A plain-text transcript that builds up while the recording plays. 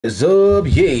Is up,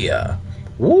 yeah.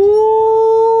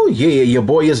 Woo, yeah, your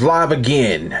boy is live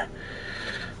again.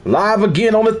 Live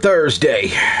again on a Thursday.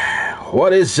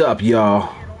 What is up,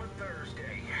 y'all?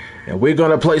 And we're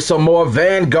gonna play some more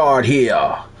Vanguard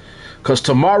here. Cause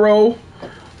tomorrow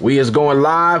we is going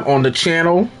live on the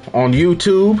channel on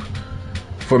YouTube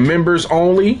for members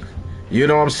only. You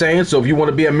know what I'm saying? So if you want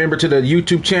to be a member to the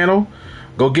YouTube channel,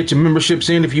 go get your memberships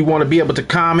in if you want to be able to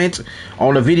comment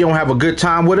on the video and have a good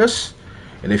time with us.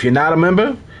 And if you're not a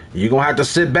member, you're going to have to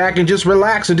sit back and just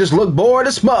relax and just look bored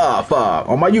as motherfucker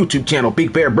on my YouTube channel,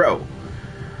 Big Bear Bro.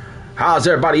 How's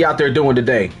everybody out there doing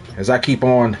today? As I keep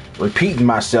on repeating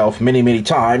myself many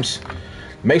times,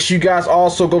 make sure you guys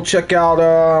also go check out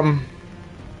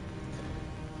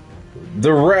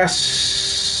the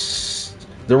rest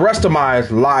of my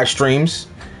live streams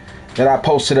that I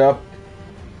posted up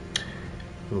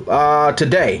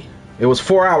today. It was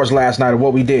 4 hours last night of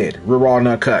what we did, raw and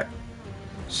uncut.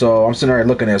 So I'm sitting there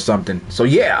looking at something. So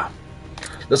yeah,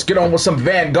 let's get on with some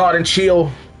Vanguard and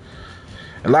chill.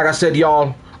 And like I said,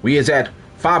 y'all, we is at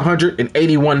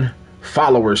 581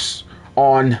 followers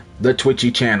on the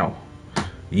Twitchy channel.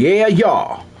 Yeah,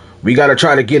 y'all, we gotta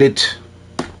try to get it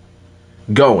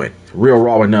going, real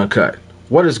raw and uncut.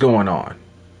 What is going on?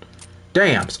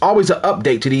 Damn, it's always an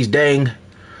update to these dang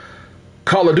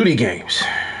Call of Duty games.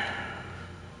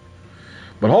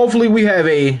 But hopefully we have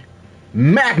a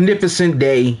magnificent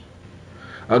day,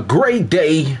 a great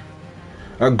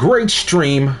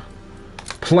stream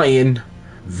playing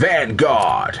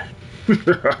Vanguard.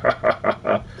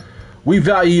 We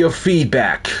value your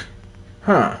feedback.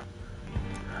 Huh.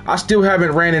 I still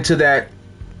haven't ran into that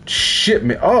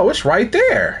shipment. Oh, it's right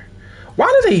there.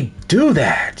 Why do they do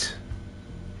that?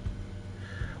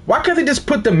 Why can't they just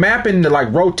put the map into like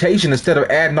rotation instead of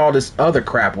adding all this other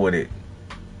crap with it?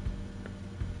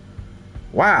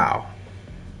 Wow.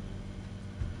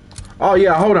 Oh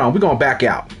yeah, hold on. We're gonna back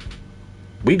out.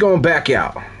 We gonna back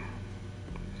out.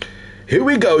 Here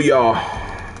we go, y'all.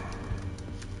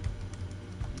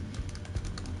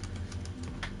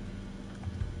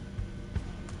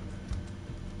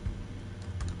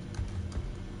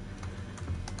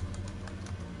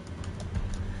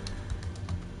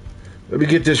 Let me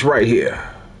get this right here.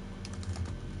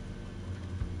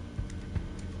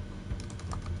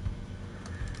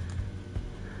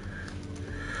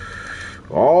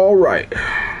 All right.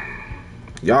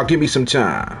 Y'all give me some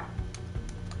time.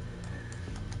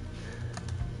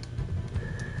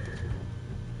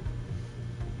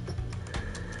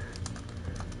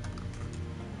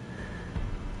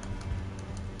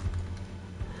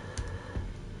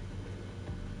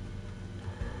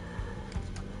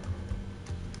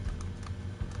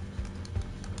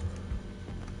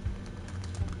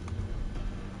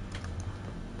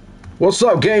 What's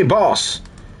up, game boss?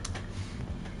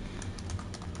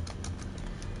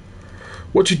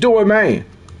 What you doing, man?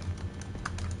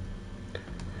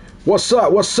 What's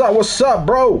up? What's up? What's up,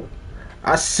 bro?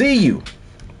 I see you.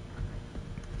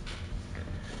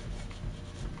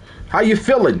 How you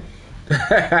feeling?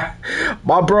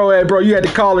 My bro, hey, bro, you had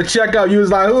to call and check out. You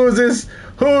was like, who's this?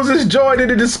 Who's this joining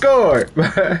the Discord?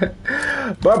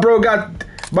 my bro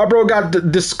got the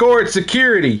Discord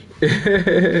security.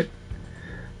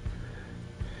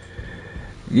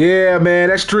 Yeah, man,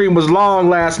 that stream was long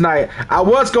last night. I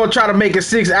was gonna try to make it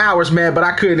 6 hours, man, but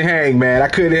I couldn't hang, man. I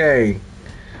couldn't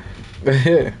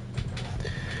hang.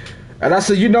 And I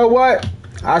said, you know what?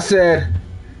 I said,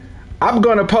 I'm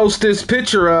gonna post this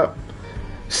picture up,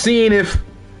 seeing if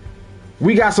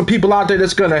we got some people out there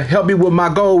that's gonna help me with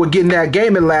my goal with getting that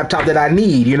gaming laptop that I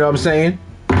need. You know what I'm saying?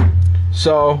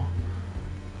 So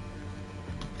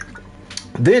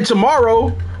then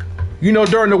tomorrow, you know,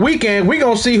 during the weekend, we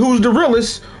gonna see who's the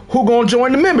realest, who gonna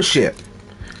join the membership,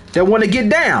 that want to get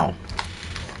down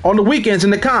on the weekends in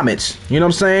the comments. You know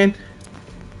what I'm saying?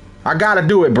 I gotta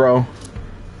do it, bro.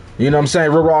 You know what I'm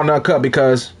saying? Real raw and uncut,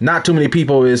 because not too many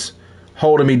people is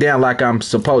holding me down like I'm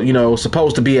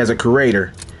supposed to be as a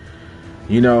creator.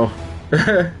 You know,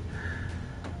 that's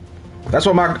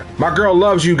why my girl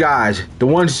loves you guys, the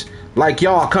ones like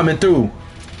y'all coming through.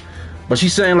 But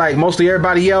she's saying like mostly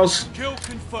everybody else.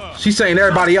 She's saying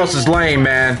everybody else is lame,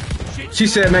 man. She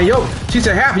said, man, she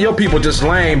said half of your people just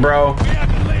lame, bro.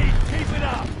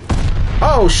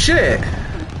 Oh shit.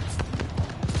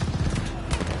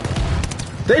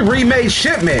 They remade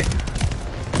shipment.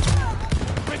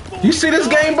 You see this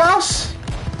game, boss?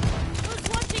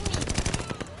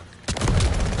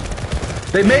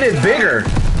 They made it bigger.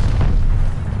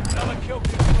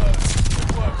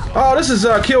 Oh, this is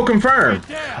kill confirmed.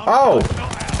 Oh,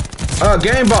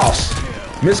 game boss.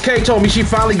 Miss K told me she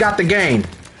finally got the game.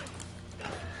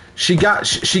 She got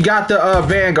the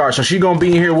Vanguard, so she gonna be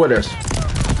in here with us.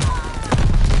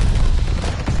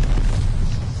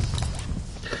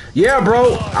 Yeah,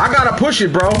 bro. I gotta push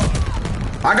it, bro.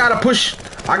 I gotta push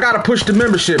the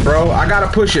membership, bro. I gotta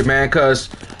push it, man, cause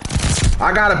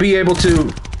I gotta be able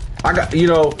to. You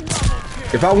know,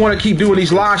 if I want to keep doing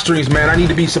these live streams, man, I need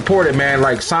to be supported, man.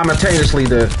 Like simultaneously,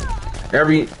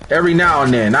 every now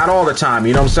and then, not all the time.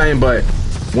 You know what I'm saying? But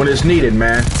when it's needed,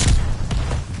 man.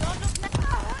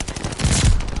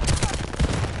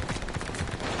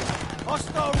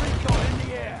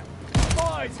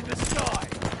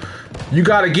 You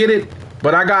gotta get it,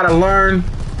 but I gotta learn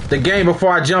the game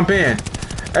before I jump in.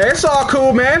 Hey, it's all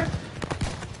cool, man.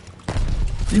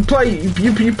 You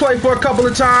play for a couple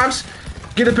of times,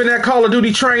 get up in that Call of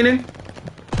Duty training.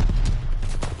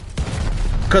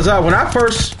 Cause when I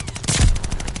first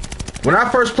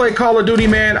played Call of Duty,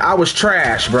 man, I was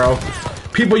trash, bro.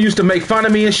 People used to make fun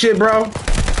of me and shit, bro.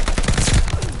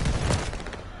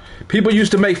 People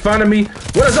used to make fun of me.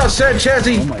 What is up, said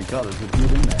Chezzy? Oh my god, there's a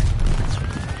dude in there.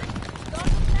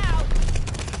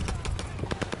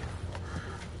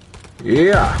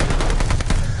 Yeah.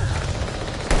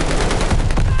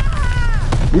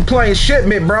 We playing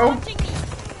shipment, bro.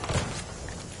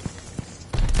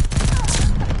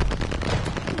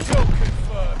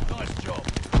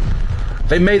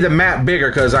 They made the map bigger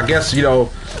because I guess, you know,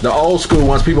 the old school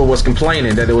ones, people was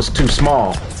complaining that it was too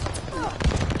small.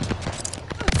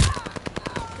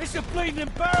 It's a bleeding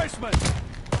embarrassment.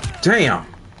 Damn.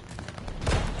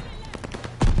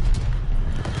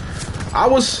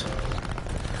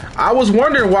 I was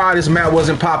wondering why this map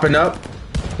wasn't popping up.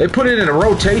 They put it in a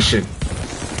rotation.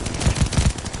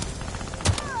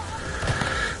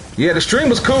 Yeah, the stream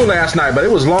was cool last night, but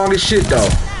it was long as shit though.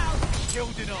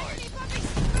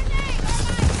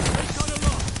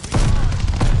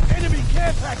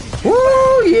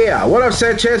 Woo, yeah. What up,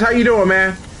 Sanchez? How you doing,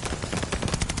 man?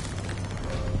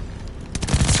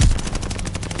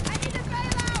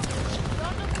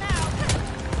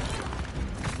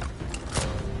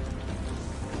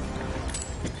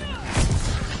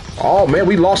 Oh man,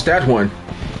 we lost that one.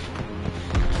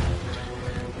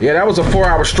 Yeah, that was a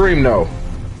 4-hour stream though.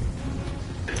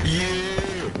 Yeah.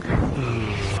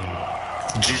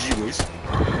 GG boys.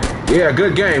 Yeah,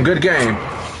 good game, good game.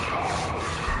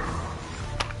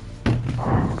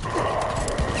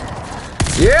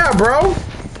 Yeah, bro.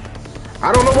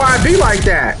 I don't know why it be like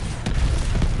that.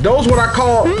 Those what I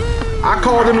call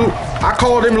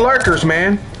them lurkers,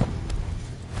 man.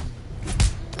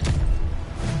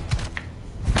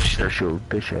 Shut your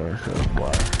bitch ass up,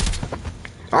 boy.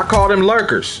 I call them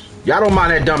lurkers. Y'all don't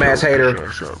mind that dumbass hater.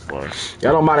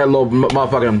 Y'all don't mind that little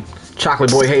motherfucking chocolate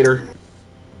boy hater.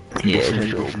 Yeah, shut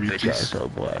your bitch ass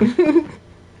up, boy.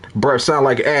 Bruh, sound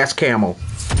like ass camel.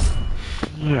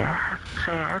 Yeah,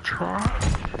 that's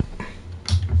right.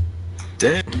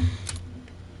 Damn.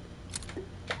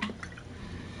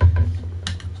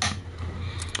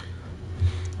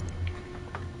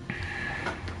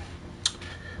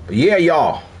 But yeah,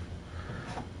 y'all.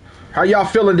 How y'all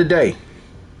feeling today?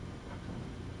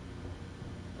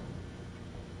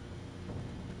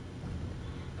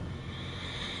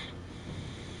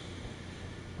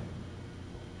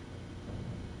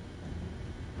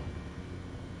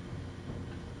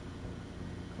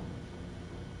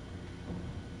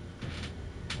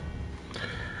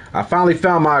 I finally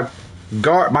found my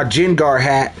Vanguard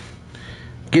hat.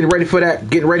 Getting ready for that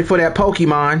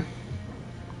Pokemon.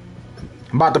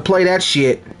 I'm about to play that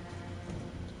shit.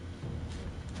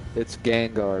 It's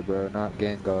Vanguard, bro, not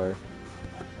Vanguard.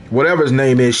 Whatever his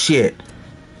name is, shit.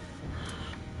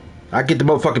 I get the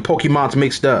motherfucking Pokemons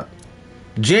mixed up.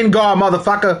 Vanguard,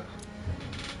 motherfucker.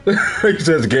 He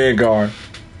says Vanguard.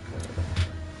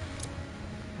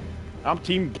 I'm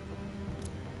team.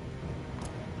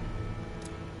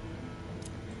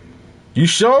 You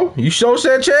sure? You sure,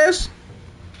 Sanchez?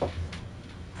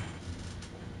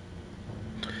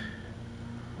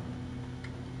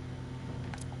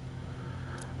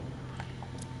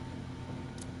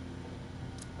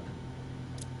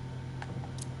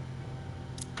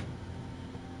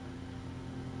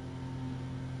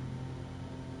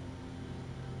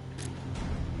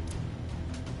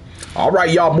 All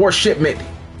right, y'all, more shipment.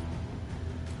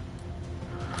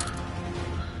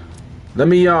 Let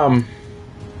me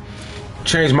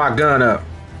change my gun up.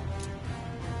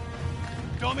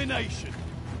 Domination.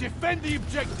 Defend the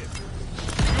objective.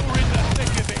 You're in the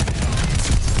thick of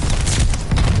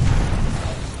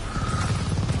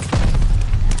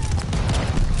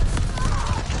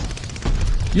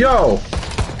it. Yo.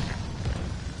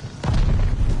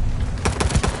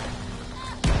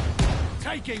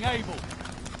 Taking Able.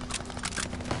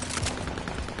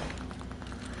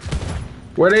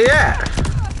 Where they at?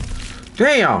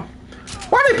 Damn.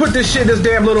 Why they put this shit in this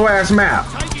damn little ass map?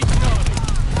 Take it,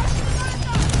 Charlie.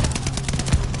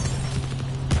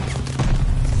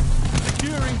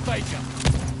 Securing Baker.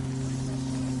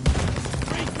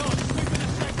 Recon sweeping the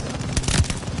sector.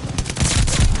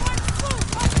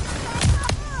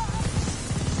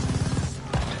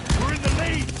 We're in the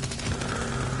lead.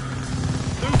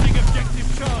 Losing objective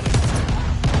Charlie.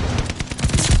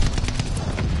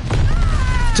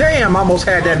 Damn, almost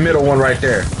had that middle one right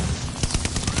there.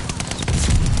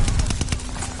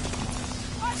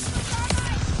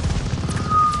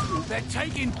 They're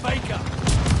taking Baker.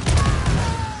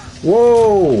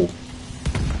 Whoa.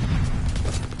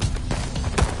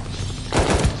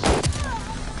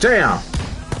 Damn.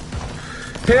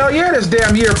 Hell yeah, this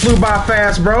damn year flew by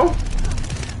fast, bro.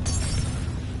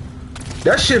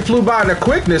 That shit flew by in the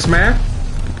quickness, man.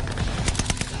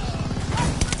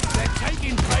 They're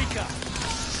taking Baker.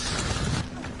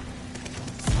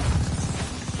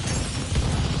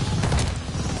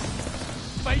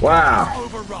 Baker Wow.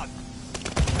 is overrun.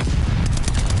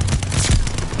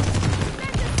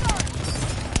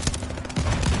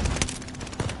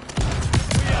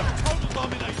 We have total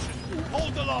domination.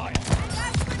 Hold the line.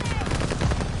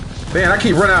 Man, I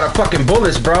keep running out of fucking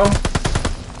bullets, bro.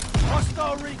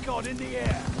 Hostile recon in the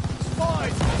air.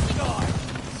 Spies in the sky.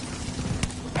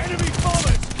 Enemy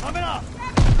bombers coming up.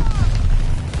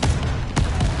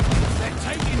 They're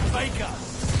taking Baker.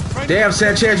 Friendly Damn,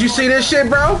 Sanchez, you see this shit,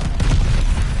 bro?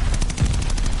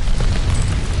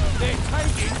 They're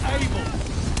taking Able.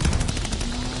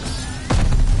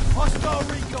 Hostile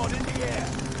recon in the air.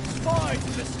 Spies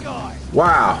in the sky.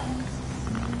 Wow.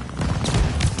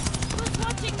 Who's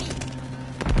watching me?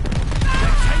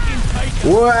 They're taking Baker.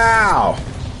 Wow.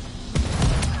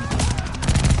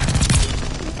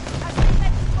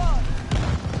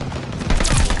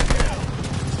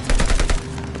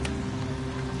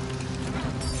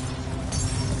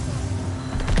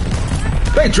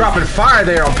 They dropping fire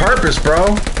there on purpose,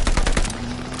 bro.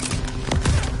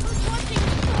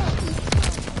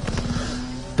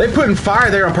 They putting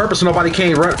fire there on purpose so nobody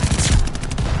can't run.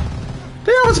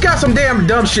 They always got some damn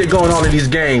dumb shit going on in these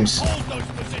games. Hold those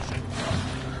positions.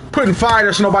 Putting fire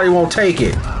there so nobody won't take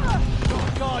it. Got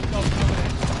guard dog coming in.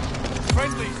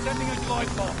 Friendly sending a glide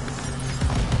bomb.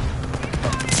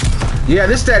 Yeah,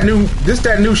 this that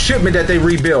new shipment that they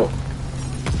rebuilt.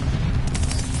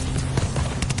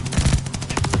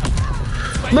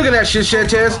 Look at that shit,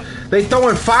 Sanchez. They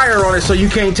throwing fire on it so you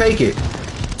can't take it.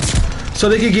 So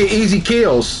they can get easy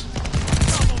kills.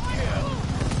 Double kill.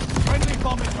 Friendly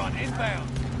bombing run inbound.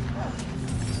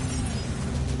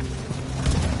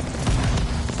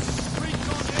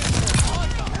 Recon airborne.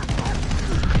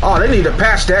 Oh, they need to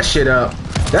patch that shit up.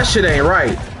 That shit ain't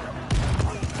right. We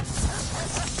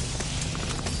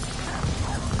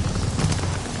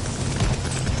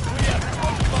have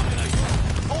total domination.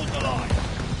 Hold the line.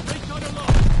 Recon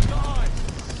aloft. Behind.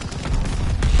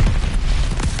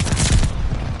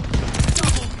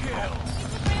 Double kill.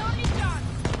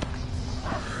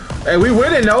 Hey, we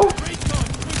winning though. Recon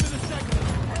sweeping the sector.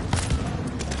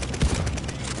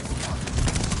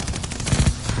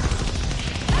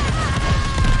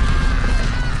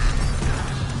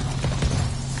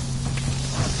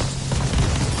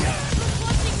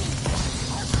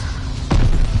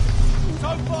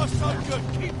 So far, so good.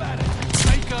 Keep at it.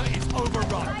 Baker is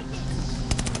overrun.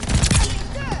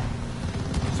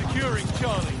 Securing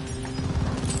Charlie.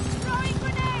 Throwing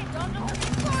grenades on the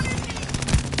corner.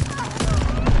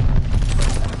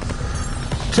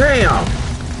 Damn.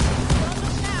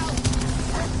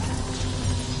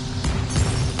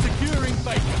 Securing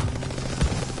Baker.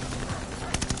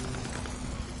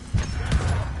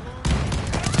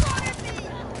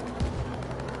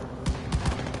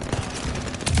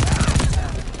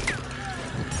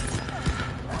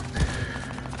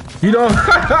 You know,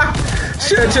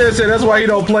 Sanchez said that's why he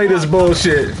don't play this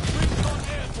bullshit. Recon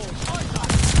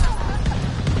airborne.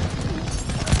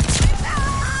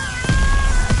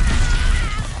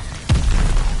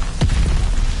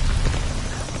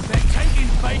 They're taking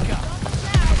Baker.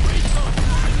 Recon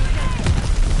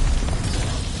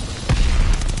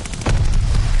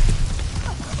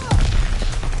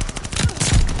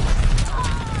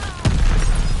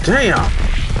Damn.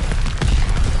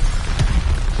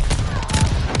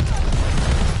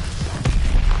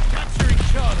 capturing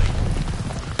Charlie.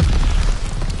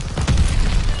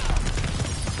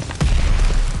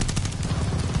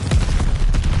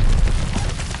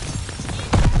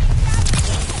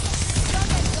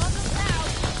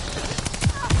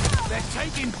 They're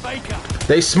taking Baker.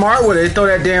 They smart with it. They throw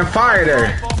that damn fire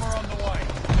there. Bomber on the way.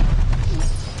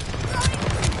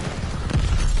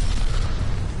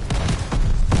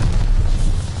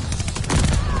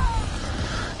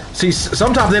 See,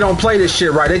 sometimes they don't play this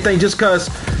shit right. They think just because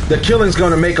the killing's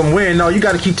gonna make them win. No, you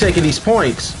got to keep taking these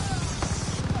points.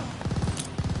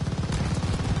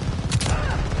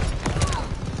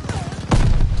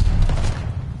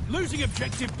 Losing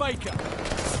objective Baker.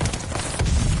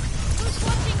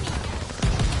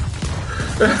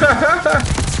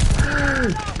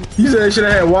 You said they should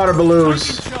have had water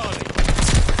balloons.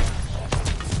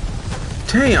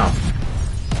 Damn.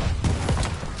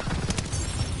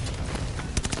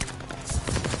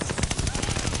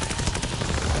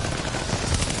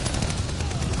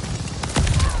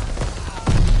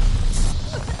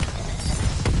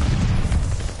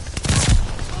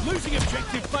 Losing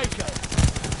objective Baker.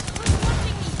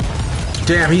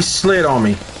 Damn, he slid on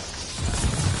me.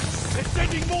 They're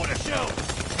sending mortar shells.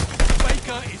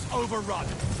 Baker is overrun.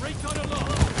 Recon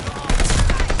alert.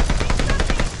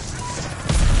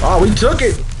 Oh, we took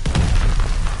it.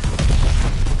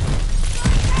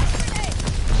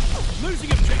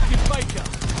 Losing objective Baker.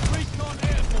 Recon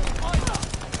airborne. Either.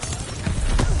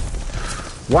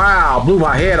 Wow, blew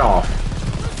my head off.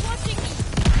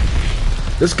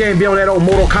 This game be on that old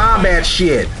Mortal Kombat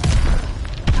shit.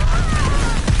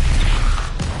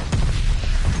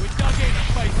 We dug in at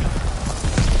Baker.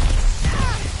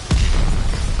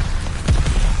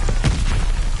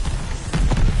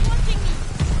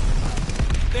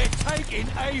 They're taking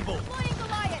Able.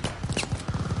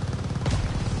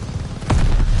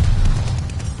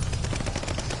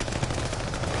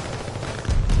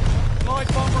 Light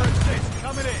bomber assist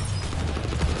coming in.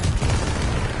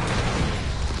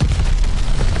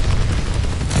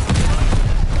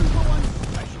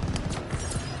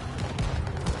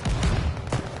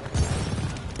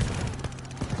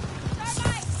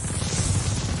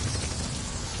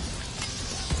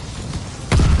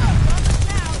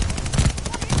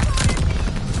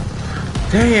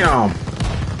 Damn.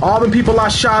 All the people I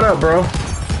shot up, bro.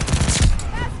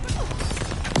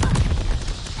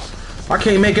 I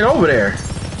can't make it over there.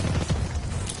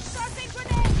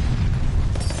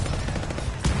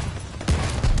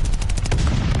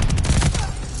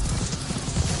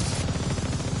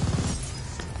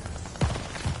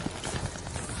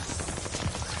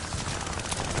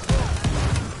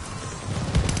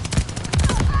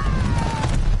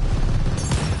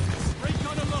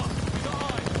 Recon alert. With the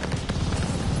eye.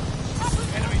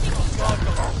 Enemy crossbar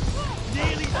gone.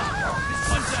 Nearly there. This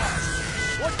one's out.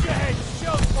 Watch your head.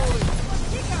 Shells falling.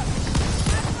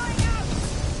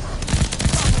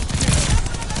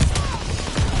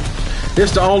 This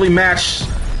is the only match,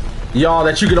 y'all,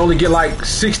 that you can only get like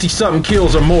 60-something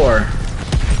kills or more.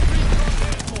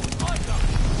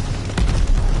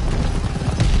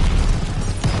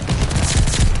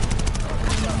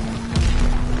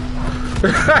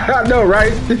 I know,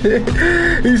 right?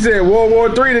 He said World War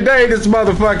III today, this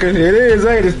motherfucker. It is,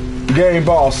 ain't it? Game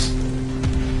boss.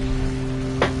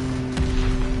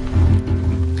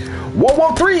 World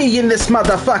War III in this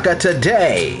motherfucker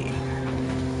today.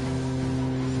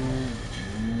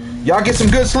 Y'all get some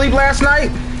good sleep last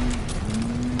night?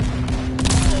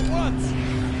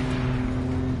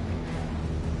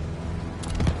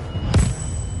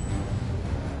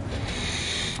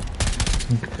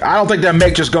 I don't think that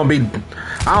Matrix gonna be...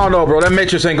 I don't know, bro. That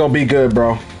Matrix ain't gonna be good,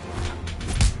 bro.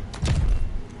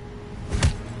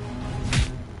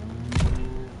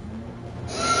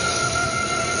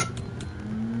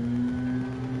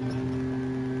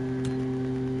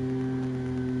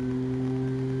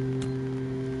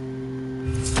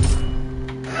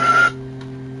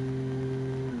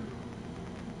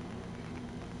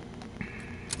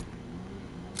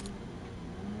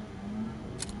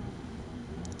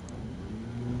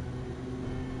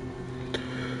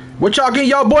 What y'all getting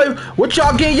y'all boy? What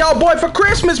y'all getting y'all boy for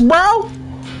Christmas, bro?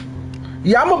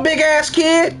 Yeah, I'm a big ass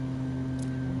kid.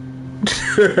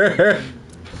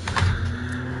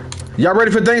 Y'all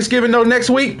ready for Thanksgiving though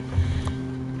next week?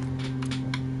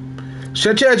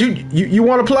 Chad, you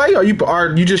want to play or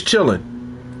are you just chilling?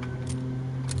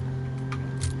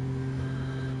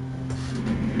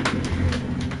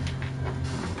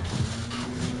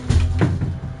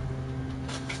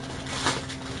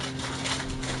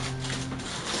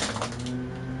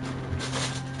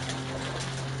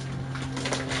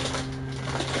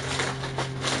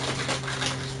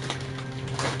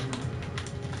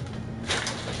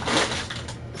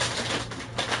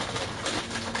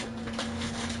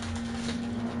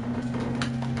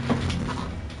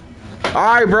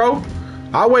 Alright, bro.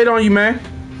 I'll wait on you, man.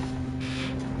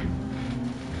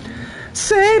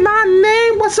 Say my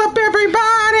name. What's up,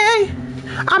 everybody?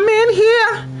 I'm in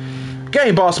here.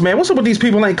 Game boss, man. What's up with these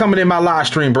people ain't coming in my live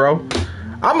stream, bro?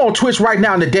 I'm on Twitch right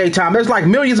now in the daytime. There's like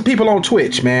millions of people on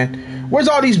Twitch, man. Where's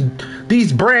all these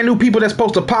brand new people that's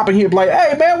supposed to pop in here and be like,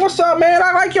 hey man, what's up, man?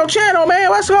 I like your channel, man.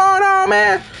 What's going on,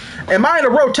 man? Am I in a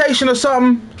rotation or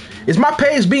something? Is my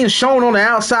page being shown on the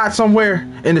outside somewhere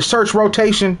in the search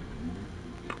rotation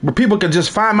where people can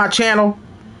just find my channel?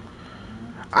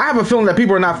 I have a feeling that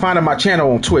people are not finding my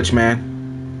channel on Twitch, man.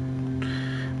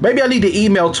 Maybe I need to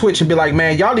email Twitch and be like,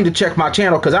 man, y'all need to check my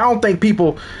channel, because I don't think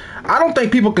people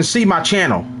can see my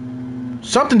channel.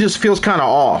 Something just feels kind of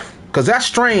off, because that's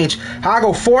strange. How I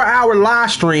go 4-hour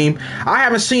live stream, I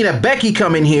haven't seen a Becky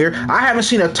come in here, I haven't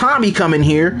seen a Tommy come in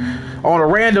here on a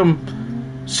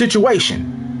random situation.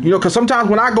 You know, because sometimes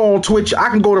when I go on Twitch, I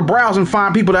can go to browse and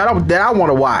find people that I want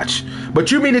to watch.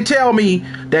 But you mean to tell me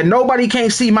that nobody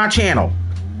can't see my channel?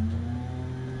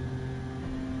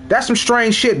 That's some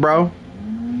strange shit, bro.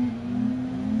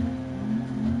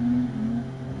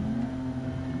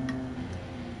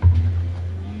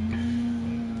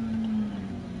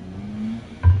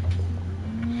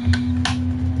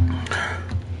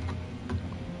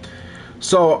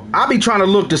 So I'll be trying to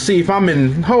look to see if I'm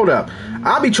in. Hold up.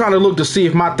 I'll be trying to look to see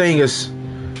if my thing is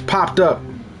popped up.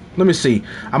 Let me see.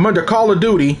 I'm under Call of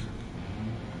Duty.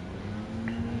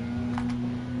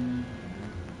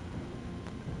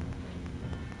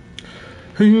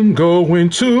 Go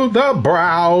into the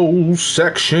browse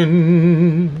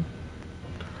section.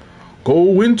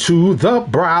 Go into the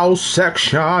browse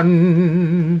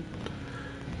section.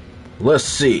 Let's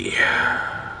see.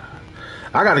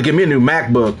 I gotta get me a new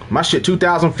MacBook. My shit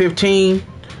 2015.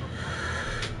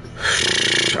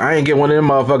 I ain't get one of them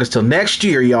motherfuckers till next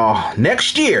year, y'all.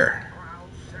 Next year.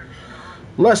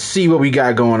 Let's see what we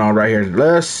got going on right here.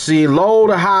 Let's see.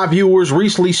 Load of high viewers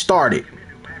recently started.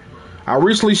 I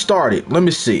recently started. Let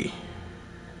me see.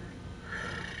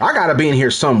 I gotta be in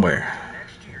here somewhere.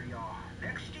 Next year, y'all.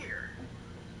 Next year.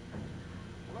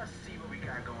 Let's see what we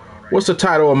got going on right. What's the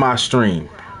title of my stream?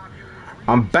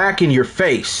 I'm back in your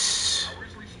face.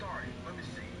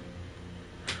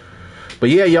 But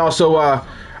yeah, y'all, so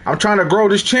I'm trying to grow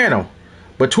this channel,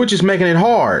 but Twitch is making it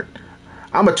hard.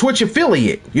 I'm a Twitch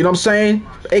affiliate, you know what I'm saying?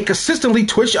 A consistently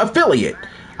Twitch affiliate.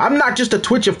 I'm not just a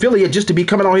Twitch affiliate just to be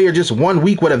coming on here just 1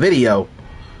 week with a video.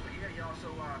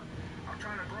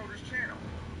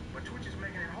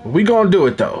 We gonna do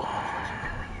it though.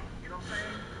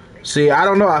 See, I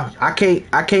don't know. I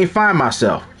can't find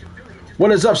myself.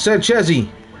 What is up, Sanchezzi?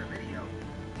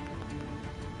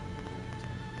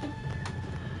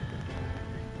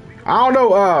 I don't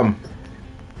know,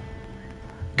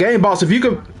 Game Boss, if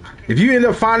you end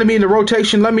up finding me in the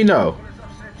rotation, let me know.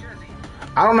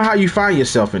 I don't know how you find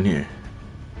yourself in here.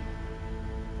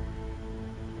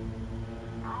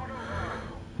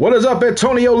 What is up,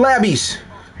 Antonio Labbies?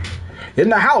 In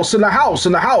the house, in the house,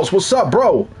 in the house. What's up,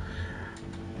 bro?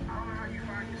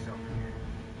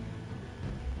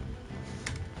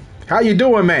 How you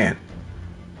doing, man?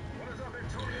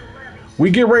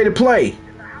 We get ready to play.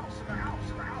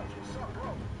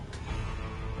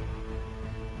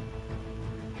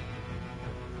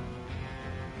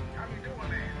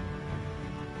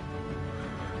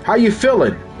 How you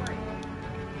feeling?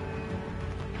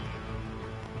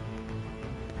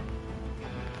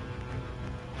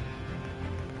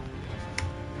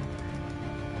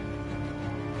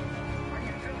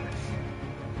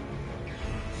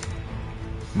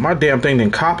 My damn thing done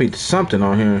copied something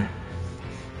on here.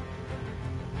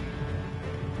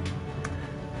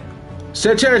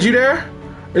 Sanchez, you there?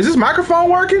 Is this microphone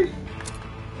working?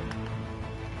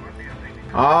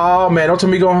 Oh man, don't tell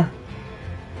me going.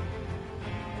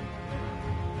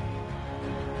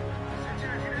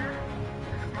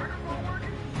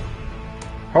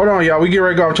 Hold on, y'all. We get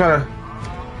ready to go. I'm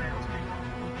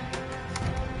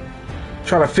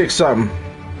trying to fix something.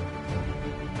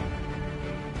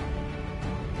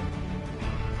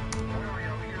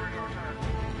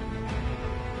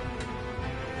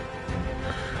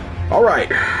 All right.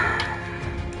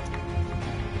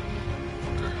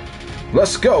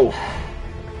 Let's go.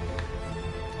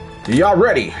 Y'all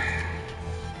ready?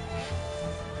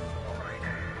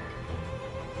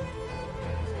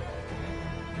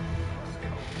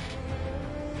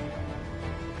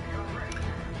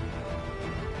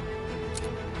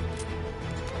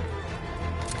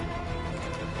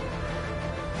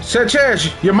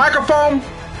 Sanchez, your microphone?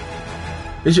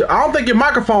 I don't think your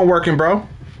microphone working, bro.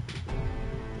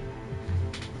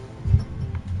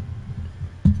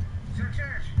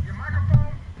 Sanchez, your microphone? I don't think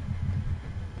your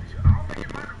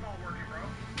microphone working,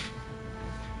 bro.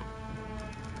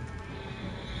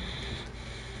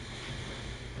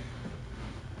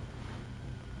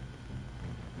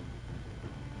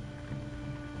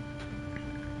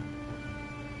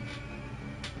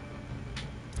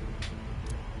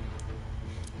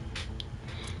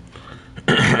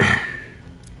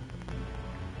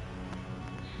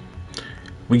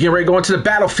 We get ready to go into the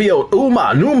battlefield.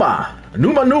 Uma, Numa,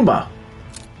 Numa, Numa.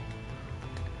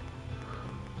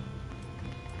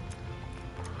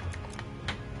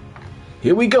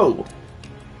 Here we go.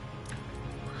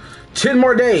 10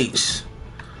 more days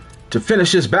to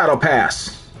finish this battle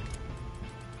pass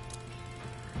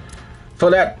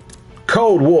for that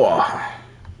Cold War.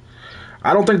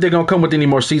 I don't think they're gonna come with any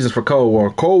more seasons for Cold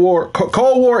War. Cold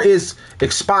War is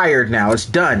expired now. It's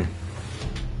done.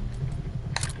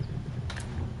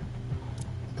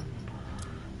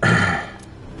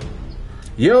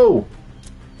 Yo.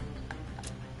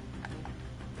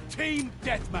 Team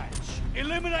deathmatch.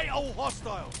 Eliminate all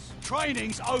hostiles.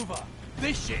 Training's over.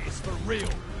 This shit is for real.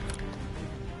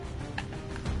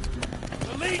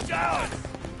 The lead's ours.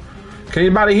 Can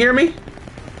anybody hear me?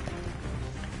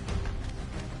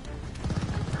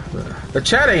 The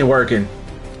chat ain't working.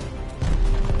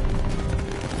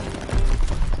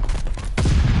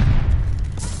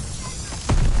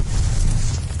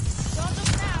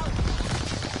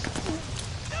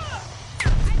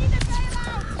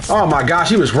 Oh my gosh,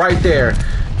 he was right there.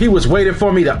 He was waiting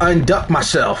for me to unduck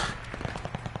myself.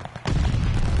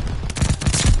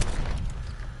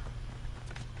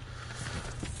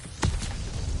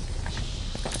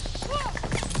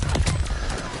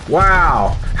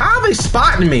 Wow. How are they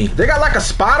spotting me? They got like a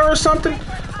spotter or something?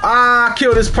 Ah,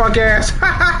 kill this punk ass.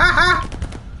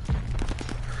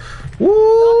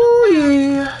 Woo,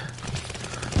 yeah.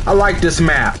 I like this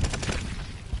map.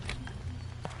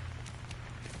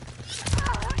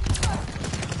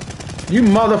 You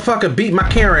motherfucker beat my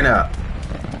Karen up.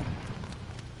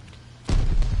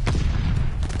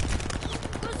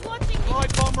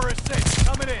 Light bomber assist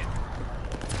coming in.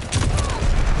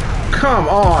 Come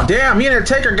on, damn, he didn't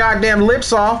take her goddamn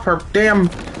lips off, her damn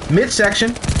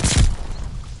midsection.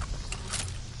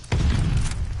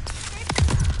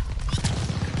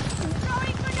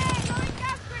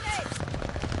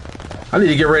 I need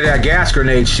to get rid of that gas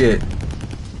grenade shit.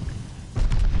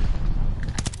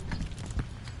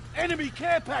 Enemy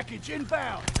care package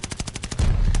inbound.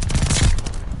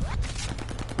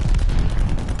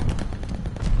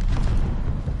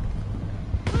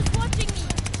 Who's watching me?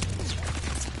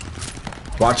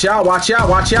 Watch out, watch out,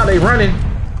 watch out, they running.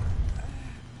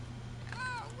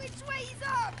 Oh, which way is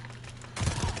up?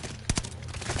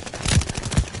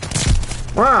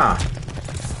 Ah.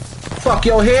 Fuck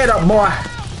your head up, boy.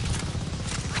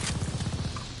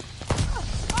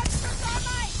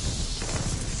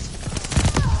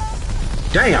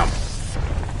 Damn.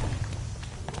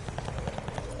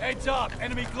 Heads up,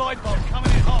 enemy glide bomb coming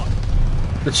in hot.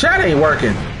 The chat ain't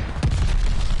working.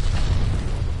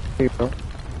 Hey, bro.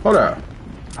 Hold up.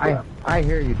 I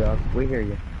hear you, dog. We hear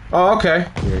you. Oh, okay.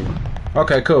 We hear you.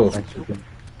 Okay, cool. Thanks for coming.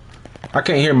 I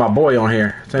can't hear my boy on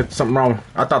here. There's something wrong.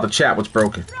 I thought the chat was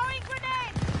broken. Throwing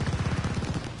grenade!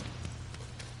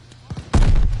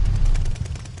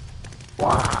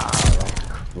 Wow,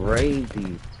 that's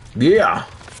crazy. Yeah.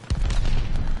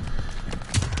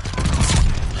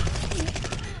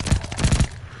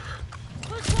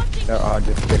 Who's watching They're all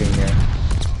just sitting there.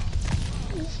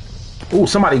 Ooh,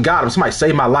 somebody got him. Somebody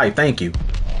saved my life. Thank you.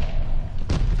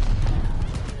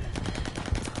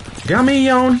 Got me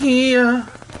on here.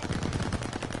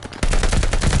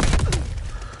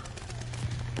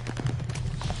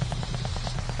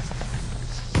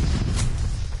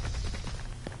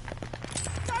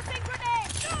 tossing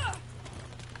grenade?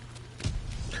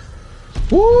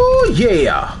 Ooh,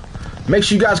 yeah. Make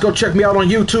sure you guys go check me out on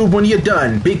YouTube when you're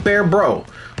done. Big Bear Bro.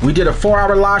 We did a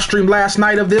 4-hour live stream last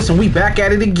night of this, and we back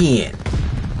at it again.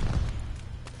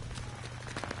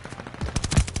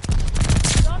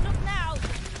 Don't look now.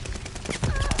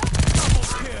 Double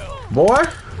kill. Boy,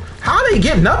 how they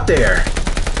getting up there?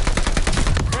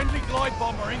 Friendly glide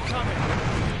bomber incoming.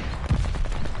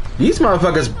 These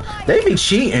motherfuckers, they be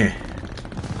cheating.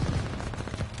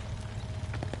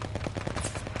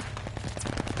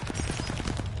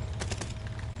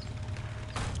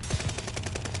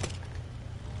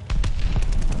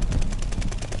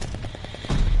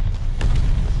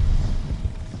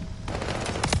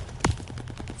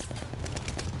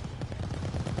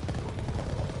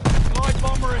 Glide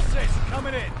bomber assist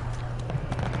coming in.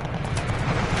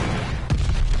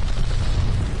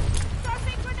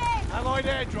 Tossing grenade! Allied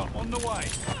airdrop on the way.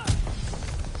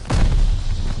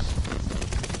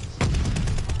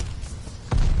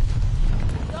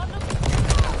 Don't look.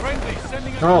 Friendly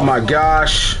sending a Oh my glide bomb.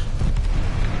 gosh.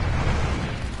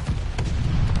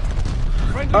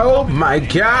 Friendly Oh bomb my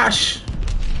inbound. gosh.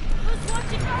 Who's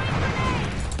watching? Throwing grenade!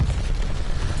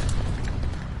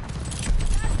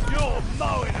 You're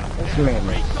mowing them. This man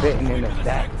is sitting in the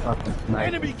back fucking sniper.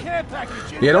 Enemy care package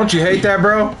inbound. Yeah, don't you hate that,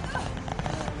 bro?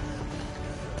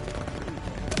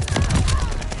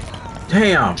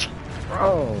 Damn.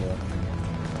 Bro.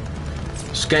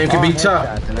 This game can be tough.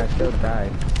 Headshots and I still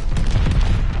died.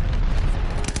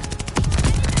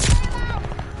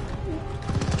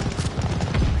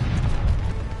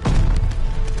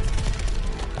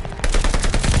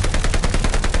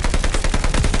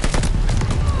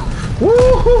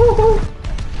 Woo!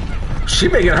 She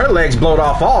making her legs blowed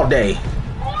off all day.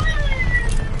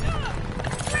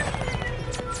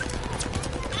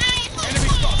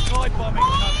 Enemy's got a glide bombing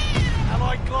coming.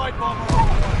 Allied glide bomber on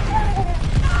the way.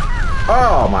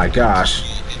 Oh my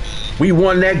gosh. We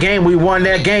won that game. We won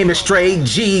that game. It's straight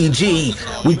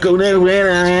GG. We go there.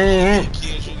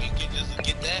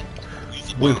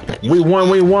 We won.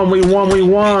 We won. We won. We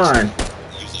won.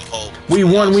 We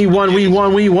won. We won. We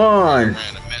won. We won.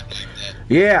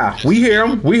 Yeah, we hear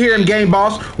him. We hear him, game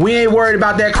boss. We ain't worried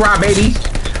about that crybaby.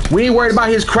 We ain't worried about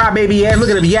his crybaby ass. Look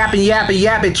at him yapping, yapping,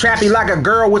 yapping, trapping like a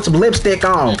girl with some lipstick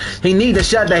on. He need to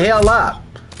shut the hell up.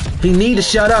 He need to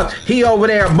shut up. He over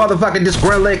there motherfucking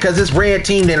disgruntled because this red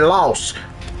team done lost.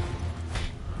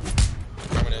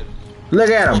 Look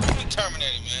at him.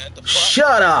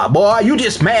 Shut up, boy. You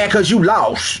just mad because you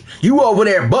lost. You over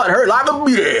there butthurt like a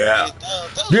yeah.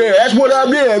 Yeah, that's what I'm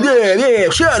doing. Yeah.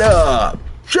 Shut up.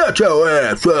 Shut your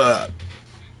ass up.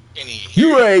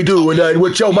 You ain't doing nothing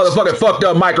with your motherfucking fucked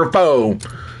up microphone.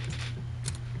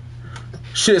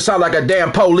 Shit sound like a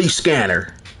damn police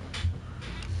scanner.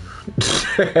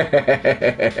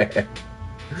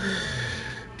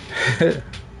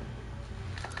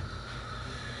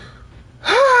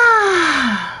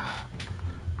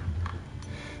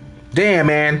 Damn,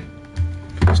 man.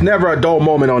 There's never a dull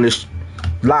moment on this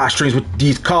live streams with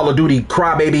these Call of Duty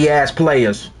crybaby ass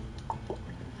players.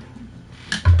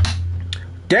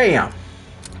 Damn.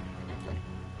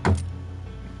 Let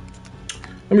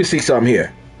me see something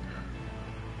here.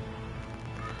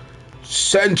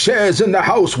 Sanchez in the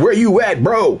house. Where you at,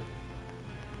 bro?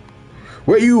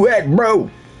 Where you at,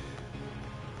 bro?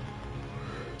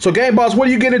 So, Game Boss, what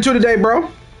are you getting into today,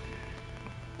 bro?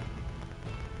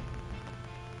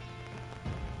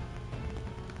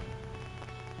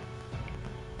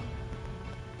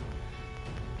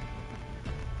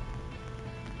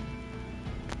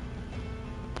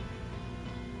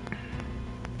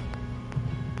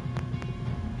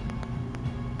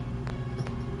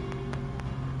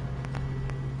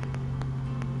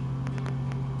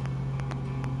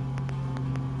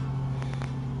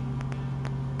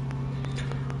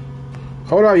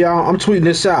 Hold on, y'all. I'm tweeting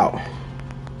this out.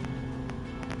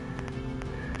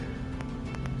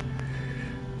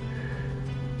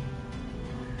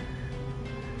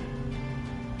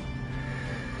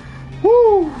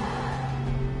 Woo!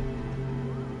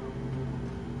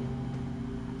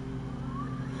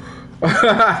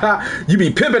 You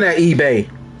be pimping at eBay.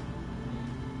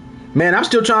 Man, I'm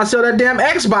still trying to sell that damn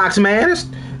Xbox, man.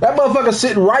 That motherfucker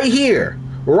sitting right here.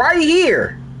 Right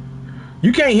here.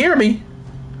 You can't hear me.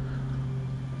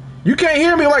 You can't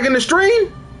hear me like in the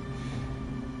stream?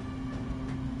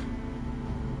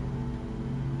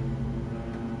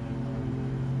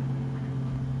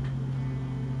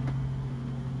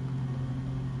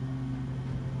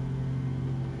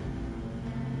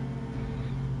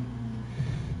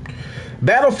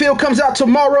 Battlefield comes out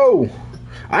tomorrow.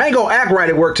 I ain't gonna act right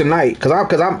at work tonight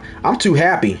because I'm too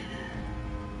happy.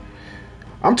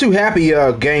 I'm too happy,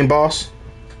 game boss.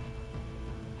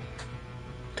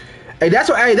 Hey, that's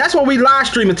what we live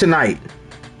streaming tonight.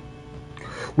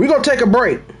 We gonna take a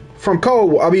break from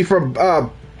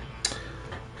from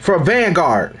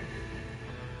Vanguard.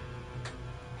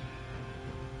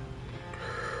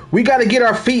 We gotta get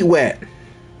our feet wet.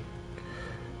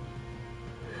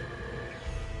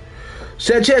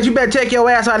 Sanchez, you better take your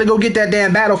ass out and go get that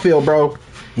damn Battlefield, bro.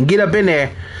 And get up in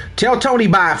there. Tell Tony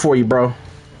buy it for you, bro.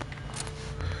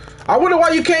 I wonder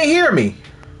why you can't hear me.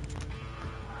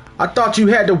 I thought you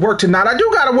had to work tonight. I do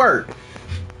gotta work.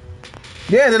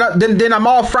 Yeah, then I'm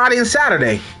off Friday and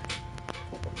Saturday.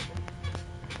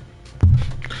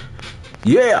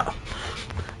 Yeah.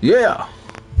 Yeah.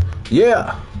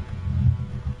 Yeah.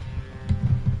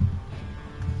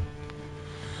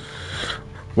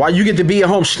 Why you get to be at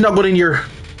home snuggled in your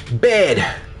bed?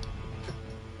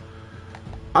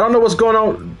 I don't know what's going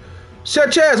on.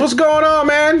 Sanchez, what's going on,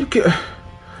 man?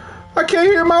 I can't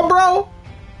hear my bro.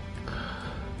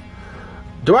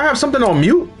 Do I have something on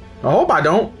mute? I hope I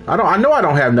don't. I know I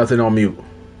don't have nothing on mute.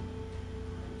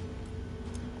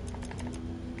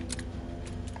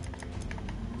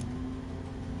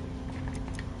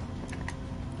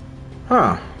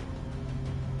 Huh.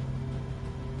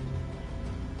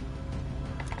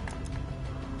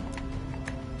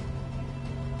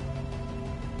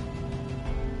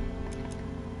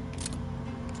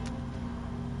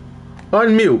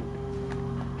 Unmute.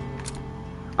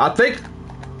 I think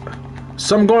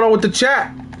something going on with the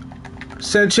chat,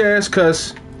 Sanchez,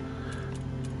 because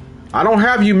I don't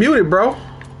have you muted, bro.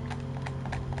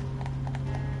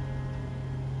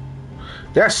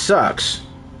 That sucks.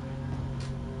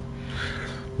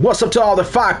 What's up to all the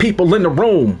 5 people in the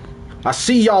room? I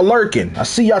see y'all lurking. I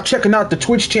see y'all checking out the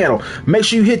Twitch channel. Make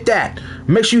sure you hit that.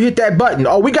 Make sure you hit that button.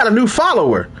 Oh, we got a new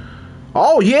follower.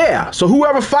 Oh, yeah. So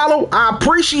whoever follow, I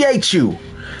appreciate you.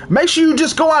 Make sure you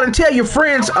just go out and tell your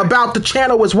friends about the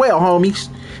channel as well, homies.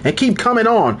 And keep coming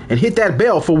on and hit that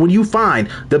bell for when you find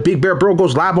the Big Bear Bro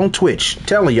goes live on Twitch. I'm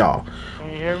telling y'all.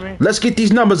 Can you hear me? Let's get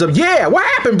these numbers up. Yeah, what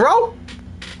happened, bro?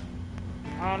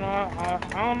 I don't know. I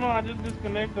don't know. I just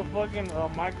disconnected the fucking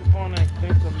microphone and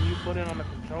extension you put in on the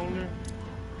controller,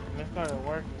 and it started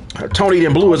working. Tony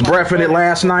didn't blew his breath in it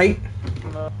last night.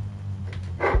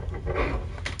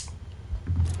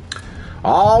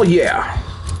 Oh yeah.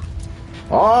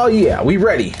 Oh yeah, we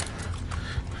ready.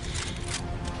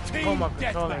 Team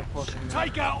deathmatch.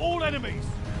 Take out all enemies.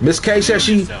 Miss K said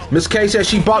she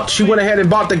went ahead and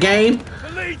bought the game.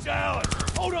 The lead's ours.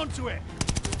 Hold on to it.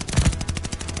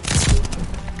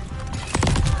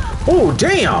 Oh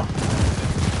damn.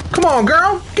 Come on,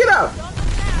 girl. Get up.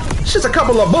 It's just a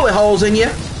couple of bullet holes in you.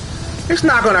 It's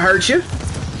not gonna hurt you.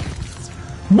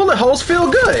 Bullet holes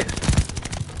feel good.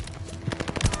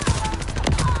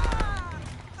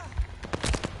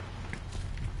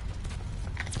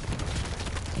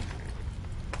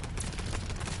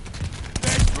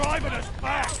 They're driving us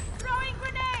back. Throwing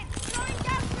grenades! Throwing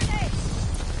gas grenades!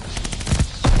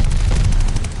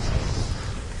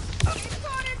 They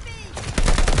spotted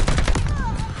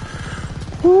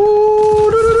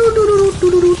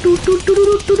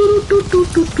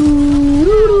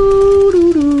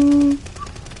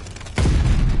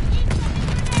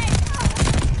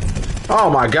Oh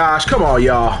my gosh, come on,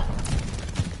 y'all.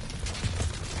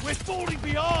 We're falling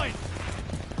behind.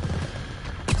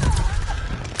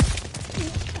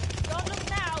 Don't look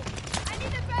now! I need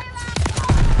a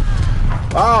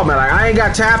bailout! Oh man, I ain't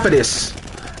got time for this.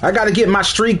 I gotta get my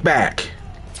streak back.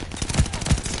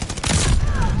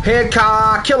 Head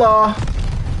car killer.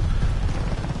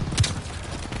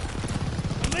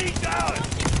 The lead's ours.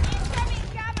 Incoming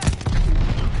gather!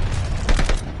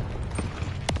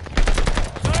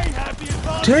 They have the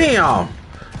advantage. Damn.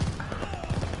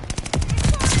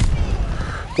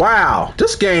 Wow,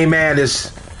 this game, man,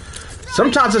 is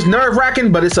sometimes it's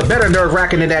nerve-wracking, but it's a better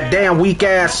nerve-wracking than that damn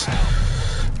weak-ass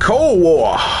Cold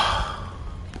War.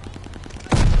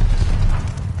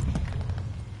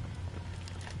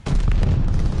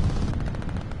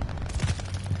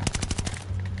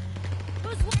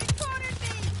 Who's spotted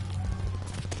me?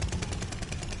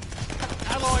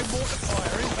 Allied mortar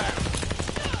fire inbound.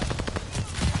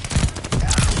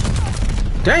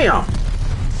 Damn.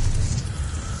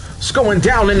 It's going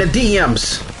down in the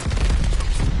DMs.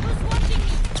 Who's watching me?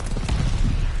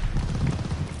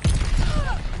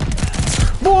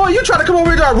 Boy, you try to come over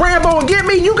here to Rambo and get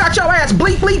me? You got your ass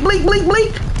bleep, bleep, bleep, bleep,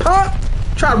 bleep. Huh?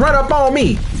 Try to run up on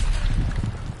me.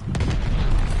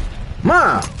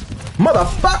 Ma.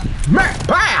 Motherfucker.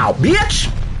 Pow, bitch.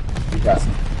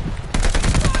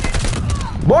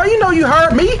 Boy, you know you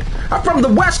heard me. I'm from the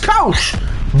West Coast.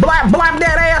 Blap, blap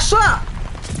that ass up.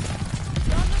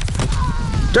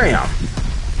 Damn.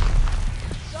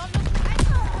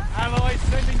 Allies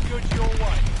sending goods your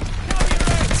way. Cover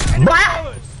your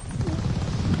Blap.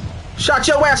 Shot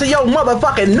your ass in your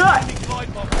motherfucking nut.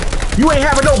 head. You ain't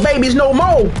having no babies no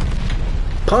more.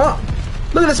 Pump.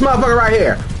 Look at this motherfucker right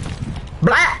here.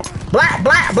 Black, black,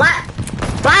 black, black,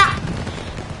 black.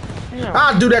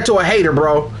 I'll do that to a hater,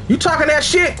 bro. You talking that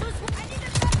shit?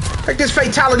 Take this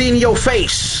fatality in your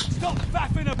face. Stop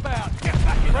faffing about. Get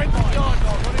back in the yard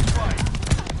dog on its way.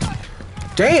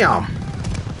 Damn.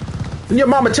 Didn't your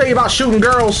mama tell you about shooting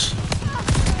girls?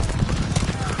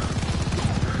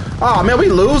 Oh man, we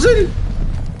losing?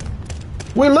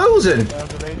 We losing. Yeah,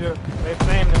 so they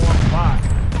saying they want to buy.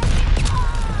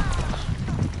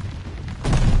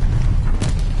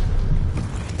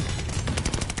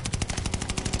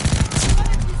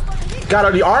 Got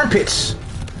on the armpits.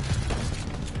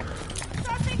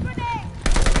 Tossing grenade!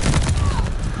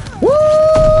 Woo,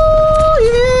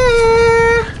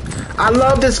 yeah. I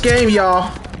love this game,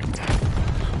 y'all.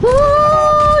 Woo,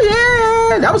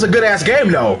 yeah. That was a good ass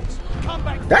game though. Come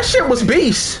back. That shit was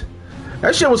beast.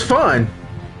 That shit was fun.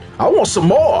 I want some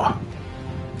more.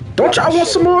 Don't y'all want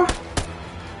some more?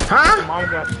 Huh?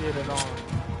 Mom got shit at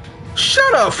on.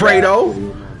 Shut up,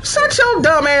 Fredo. Shut your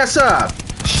dumb ass up.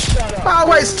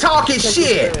 Always talking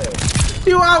shit.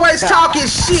 You always talking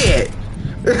shit.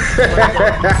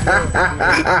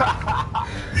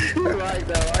 mic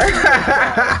though.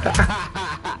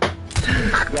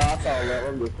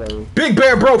 I'm just saying. Big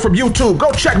Bear Bro from YouTube.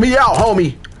 Go check me out,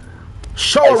 homie.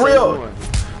 Show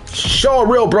a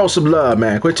real bro some love,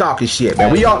 man. Quit talking shit,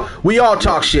 man. We all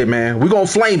talk shit, man. We gonna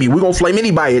flame you. We gonna flame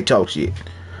anybody that talk shit.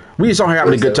 We just on here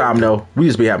having a good time, though. We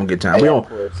just be having a good time.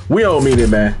 We don't mean it,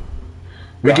 man.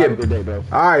 We get. Have a good day, bro.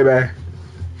 All right, man.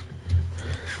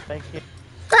 Thank you.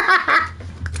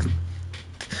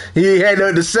 He ain't had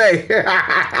nothing to say.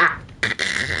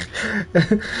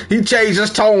 He changed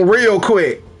his tone real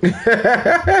quick.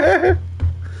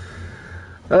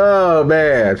 Oh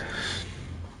man.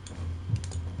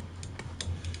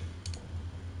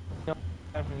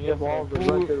 It's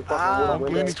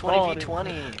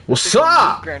 20v20. What's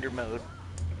up? Grinder mode.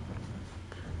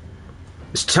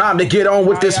 It's time to get on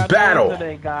with this How y'all battle. doing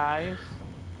today, guys?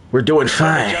 We're doing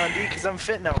fine. John D, because I'm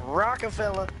fitting a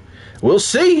Rockefeller. We'll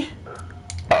see.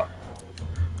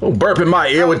 Don't burp in my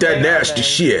ear with that Okay, nasty okay.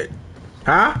 shit.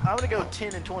 Huh? I'm gonna go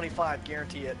 10 and 25,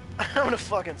 guarantee it. I'm gonna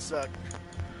fucking suck.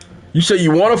 You say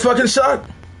you want to fucking suck?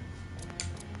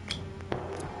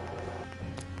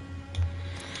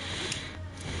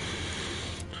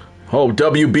 Oh,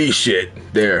 WB shit.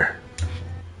 There.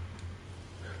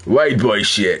 White boy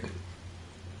shit.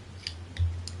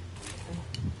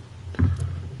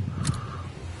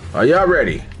 Are y'all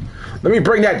ready? Let me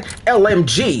bring that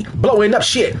LMG. Blowing up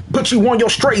shit. Put you on your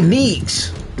straight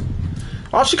knees.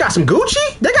 Oh, she got some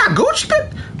Gucci? They got Gucci?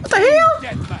 What the hell?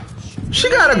 Deathmatch. She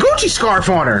got a Gucci scarf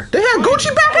on her. They had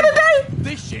Gucci back in the day?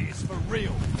 This shit is for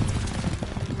real.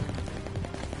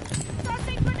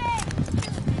 Tossing grenade!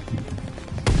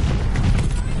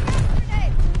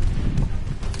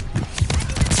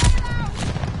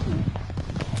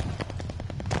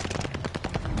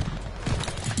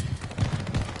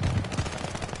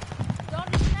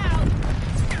 Don't miss out!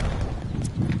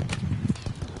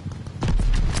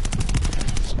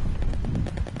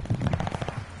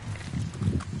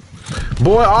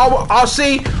 Boy,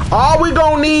 all we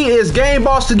gonna need is Game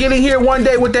Boss to get in here one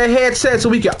day with that headset so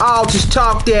we can all just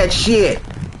talk that shit.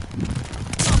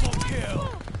 Double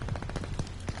kill.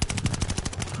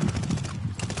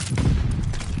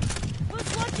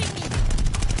 Who's watching me?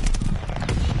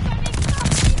 Incoming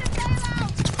stop!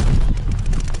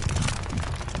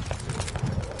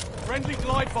 Friendly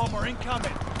glide bomber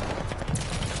incoming.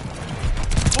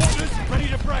 Orders ready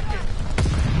to bracket.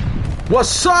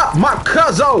 What's up, my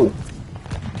cuzzo?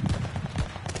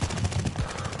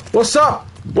 What's up?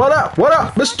 What up? What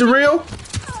up, Mr. Real?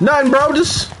 Nothing, bro.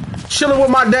 Just chilling with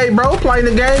my day, bro. Playing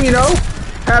the game, you know.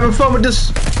 Having fun with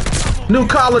this new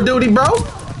Call of Duty, bro.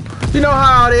 You know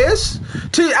how it is.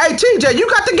 Hey, TJ, you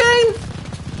got the game?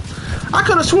 I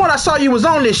could have sworn I saw you was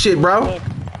on this shit, bro.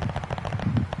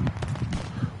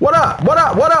 What up? What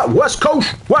up? What up? West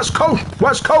Coast, West Coast,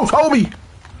 West Coast, homie.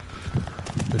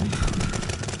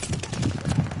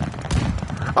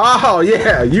 Oh,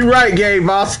 yeah, you right, Game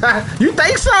Boss. You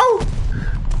think so?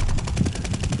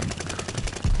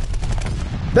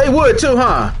 They would too,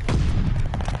 huh?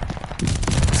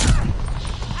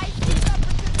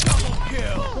 Double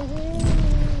kill.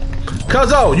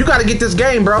 Cuzzo, you gotta get this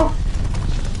game, bro.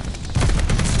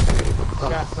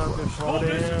 Got something for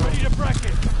Orders them. ready to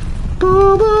bracket.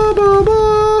 Boo, boo, boo,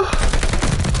 boo.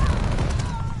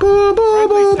 Boo, boo,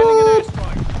 Friendly boo, sending an boo.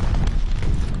 airstrike.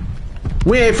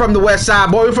 We ain't from the west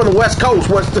side, boy. We from the west coast.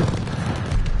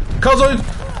 Cuzzo,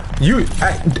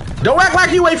 don't act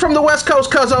like you ain't from the west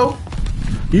coast, Cuzzo.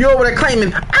 You over there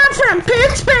claiming, I'm from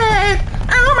Pittsburgh.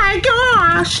 Oh my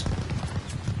gosh.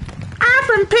 I'm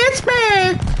from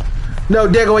Pittsburgh. No,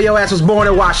 Diggle, your ass was born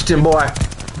in Washington, boy.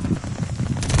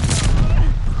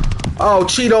 Oh,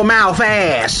 Cheeto mouth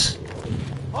ass.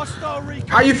 Hostile recon.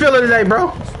 How you feeling today,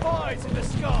 bro? Spies in the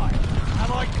sky.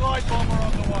 Allied glide bomber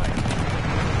on the way.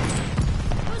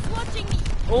 Who's watching me?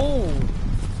 Ooh.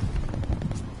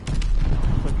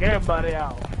 Took everybody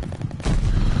out.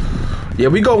 Yeah,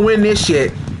 we gonna win this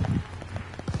shit.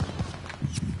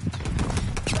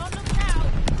 Don't look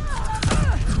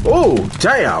now! Ooh,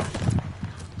 damn.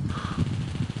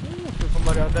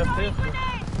 Somebody out that pistol.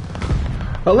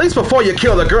 At least before you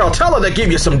kill the girl, tell her to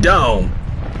give you some dome.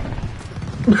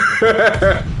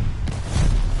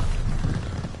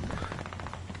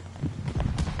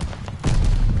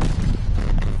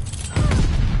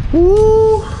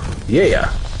 Woo!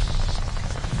 Yeah.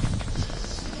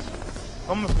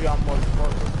 I'm gonna be on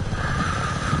motherfucker.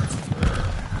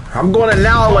 I'm going to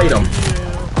annihilate them.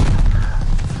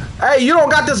 Hey, you don't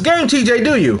got this game, TJ,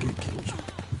 do you?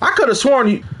 I could have sworn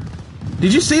you...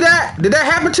 Did you see that? Did that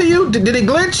happen to you? Did it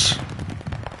glitch?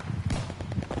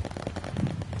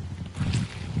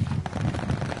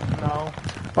 No.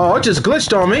 Oh, it just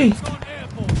glitched on me. It's on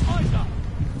airborne. Eyes up.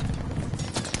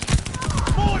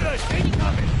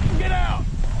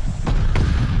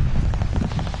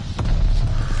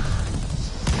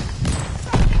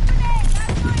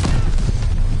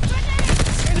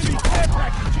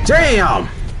 Damn!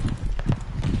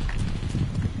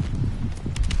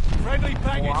 Friendly Oh,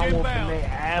 package I want to inbound. make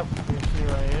half of this shit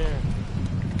right here.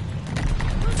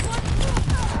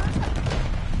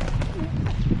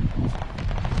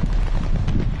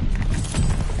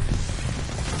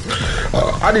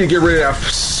 I need to get rid of that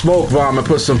smoke bomb and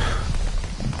put some...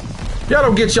 Y'all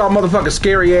don't get y'all motherfucking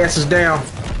scary asses down.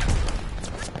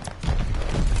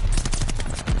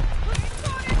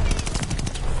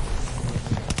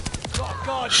 Got a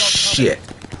guard dog Shit.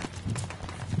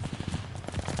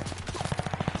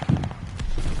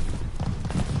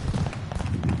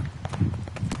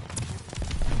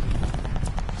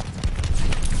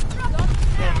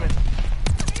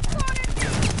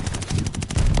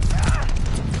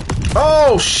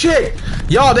 Oh shit!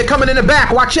 Y'all, they coming in the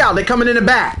back. Watch out, they coming in the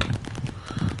back.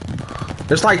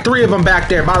 There's like 3 of them back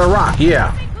there by the rock.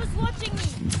 Yeah. Who's watching me?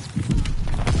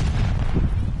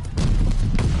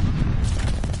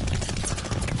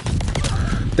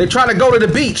 They trying to go to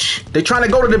the beach. They trying to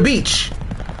go to the beach.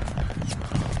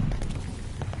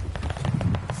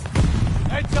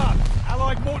 Heads up.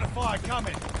 Allied mortar fire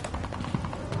coming.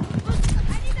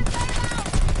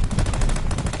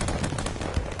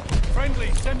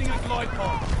 Friendly sending a glide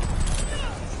bomb.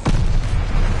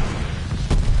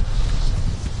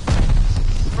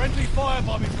 Friendly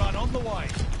firebombing run on the way.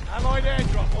 Allied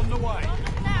airdrop on the way.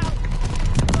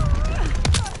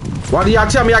 Why do y'all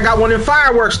tell me I got one in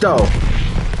fireworks though?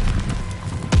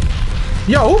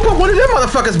 Yo, who put one of them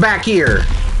motherfuckers back here?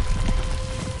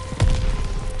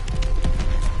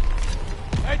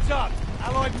 Heads up.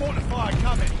 Allied mortar fire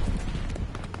coming.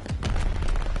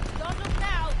 Don't look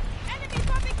now. Enemy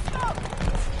dropping smoke.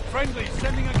 Friendly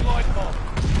sending a glide bomb.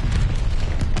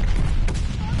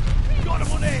 Got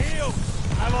him on their heels.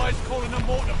 Allies calling a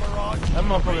mortar barrage. That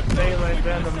motherfucker stay right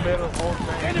there in the middle whole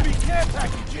thing. Enemy care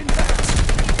package inbound.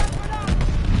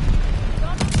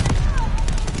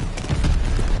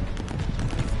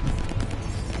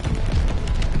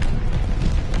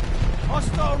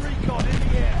 Hostile recon in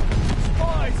the air.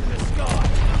 Spies in the sky.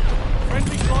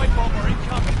 Friendly glide bomber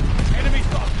incoming. Enemy's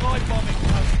got a glide bomb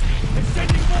incoming. They're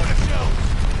sending mortar shells.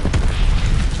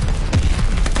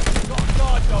 Got a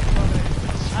guard dog coming in.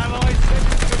 Allies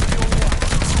sending ships your way.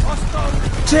 Hostile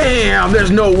recon. Damn,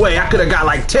 there's no way. I could have got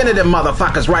like 10 of them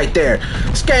motherfuckers right there.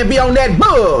 This can't be on that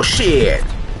bullshit.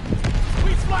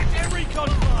 We flanked their recon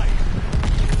plane.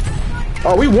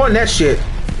 Oh, we won that shit.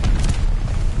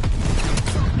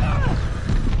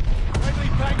 Friendly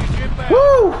package inbound.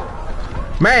 Woo!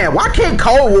 Man, why can't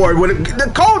Cold War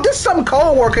this is something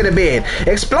Cold War could have been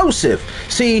explosive.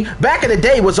 See, back in the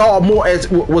day was all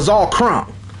crunk.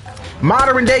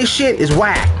 Modern day shit is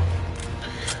whack.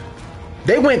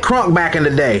 They went crunk back in the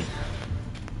day.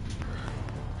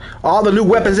 All the new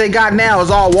weapons they got now is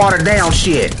all watered down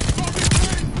shit.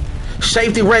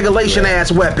 Safety regulation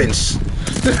ass weapons.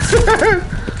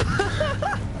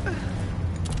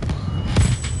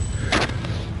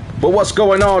 But what's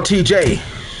going on, TJ?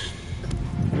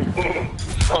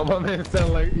 Oh, my man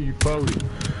sound like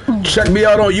E40. Check me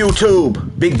out on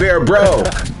YouTube, Big Bear Bro.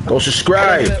 Go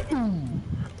subscribe.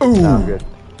 Ooh. Good.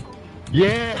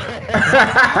 Yeah.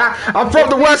 I'm from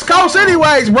the West Coast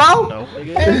anyways, bro.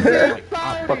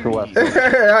 Fuck the West.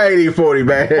 I ain't even 40,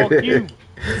 man. Fuck you.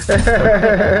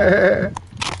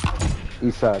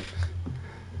 East side.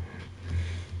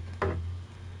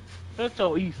 Shut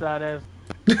your east side ass.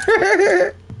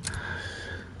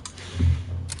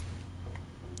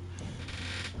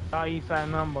 Our east side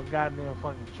number goddamn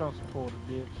fucking Trump supporter,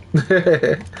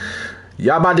 bitch.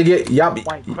 Y'all about to get White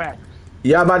crackers.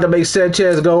 y'all about to make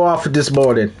Sanchez go off this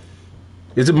morning.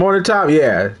 Is it morning time?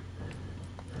 Yeah.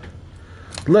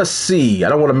 Let's see. I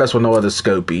don't want to mess with no other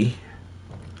Scopy.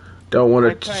 Don't want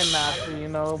I to. try not to, you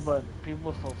know, but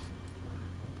people so.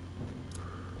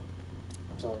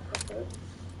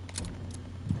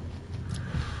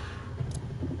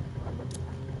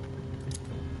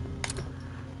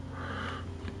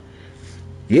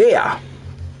 Yeah.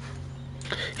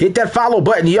 Hit that follow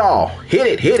button, y'all. Hit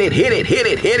it, hit it, hit it, hit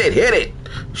it, hit it, hit it.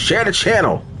 Share the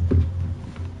channel.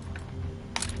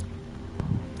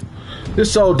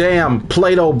 This so damn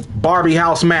Play-Doh Barbie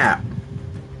house map.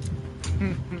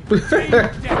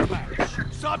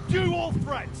 Deathmatch. Subdue all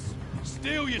threats.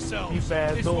 Steel yourselves. You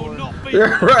bad This will door. not be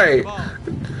Right.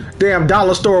 Damn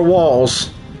dollar store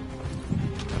walls.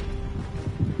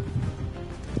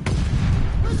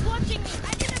 Who's watching me?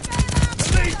 I did a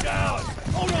fair Lead down.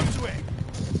 Hold on to it.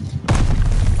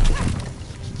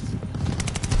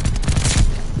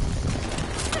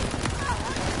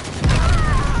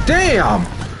 Damn.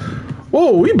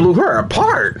 Oh, we blew her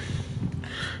apart.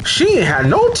 She ain't had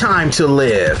no time to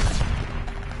live.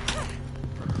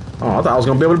 Oh, I thought I was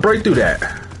gonna be able to break through that.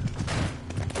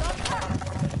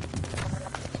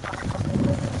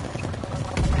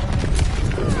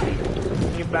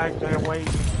 Get back there and wait.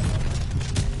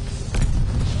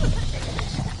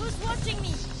 Who's watching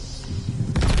me?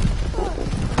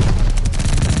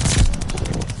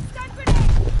 Stun grenade!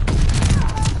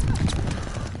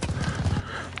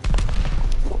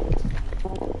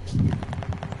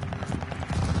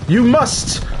 You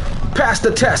must pass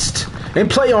the test and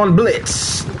play on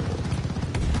Blitz.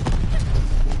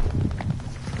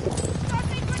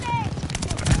 Tossing grenade!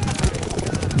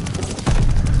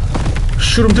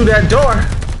 Shoot him through that door.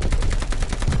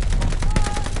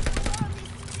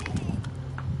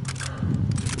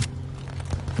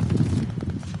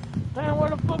 Man, where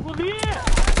the fuck was he at?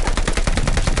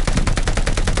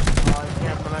 Oh, he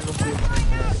can't like a bitch.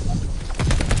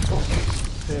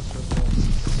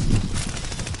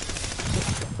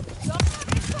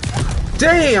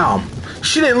 Damn!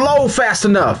 She didn't load fast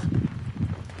enough.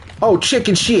 Oh,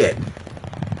 chicken shit.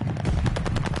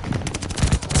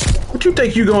 What you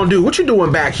think you gonna do? What you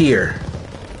doing back here?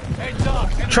 Heads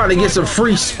up. Trying to get some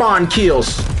free spawn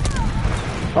kills.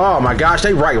 Oh my gosh,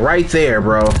 they right there,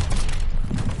 bro.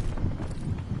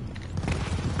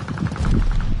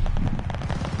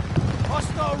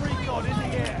 Hostile recon in the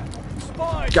air.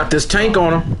 Spies. Got this tank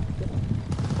on him.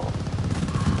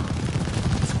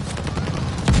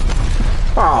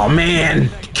 Oh man,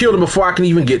 killed him before I can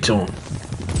even get to him.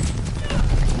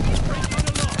 Recon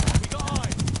aloft. We got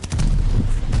eyes.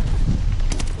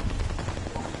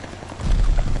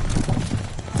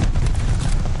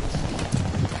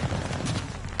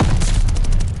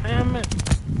 Damn it.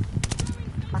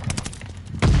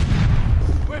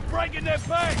 We're breaking their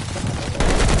base.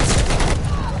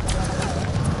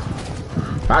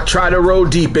 I tried to roll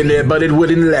deep in there, but it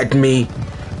wouldn't let me.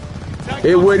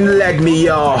 It wouldn't let me,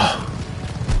 y'all.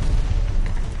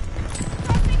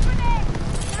 Tossing grenade!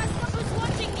 That's who's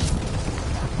watching me!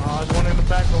 Oh, there's one in the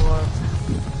back of us.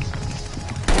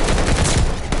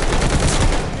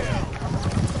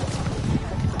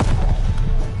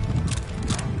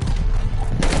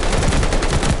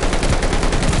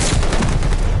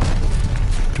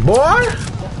 Boy?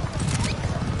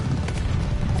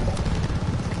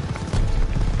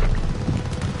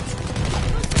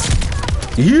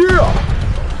 Yeah!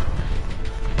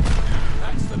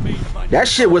 That's the meat, man. That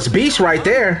shit was beast right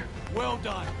there. Well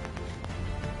done.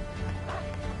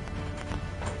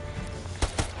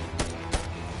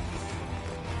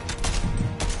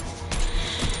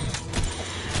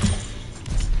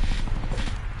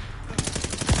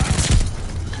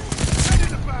 Head in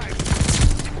the bag.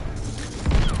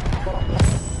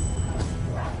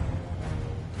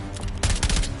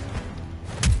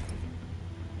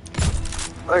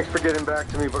 Thanks for getting back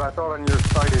to me, but I thought on your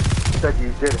site it said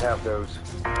you did have those.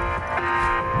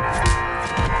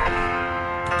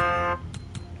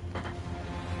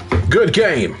 Good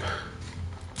game.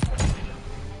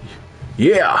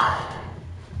 Yeah.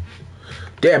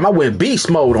 Damn, I went beast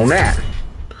mode on that.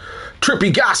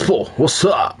 Trippy Gospel, what's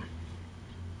up?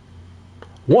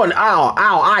 One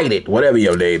I'll it, whatever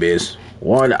your name is.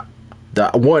 One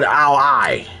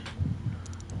I.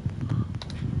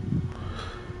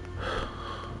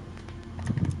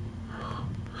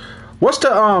 What's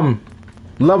the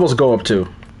levels go up to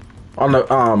on the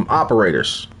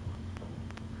operators?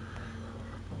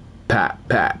 Pat.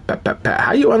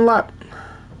 How you unlock?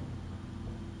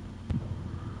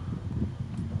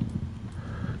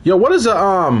 Yo, what is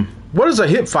a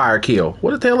hip fire kill?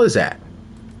 What the hell is that?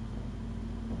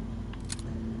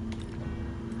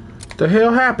 The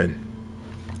hell happened?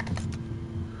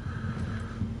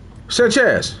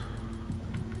 Sanchez,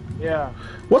 Yeah.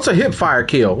 what's a hip fire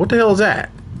kill? What the hell is that?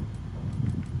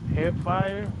 Hip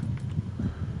fire?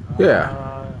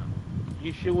 Yeah.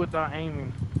 You shoot without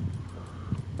aiming.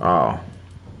 Oh.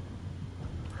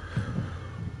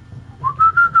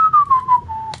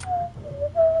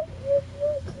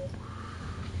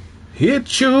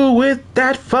 Hit you with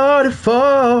that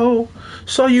 44,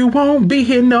 so you won't be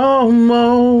here no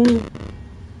more.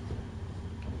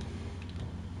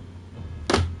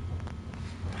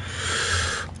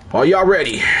 Are y'all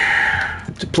ready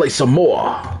to play some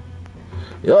more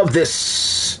of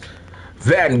this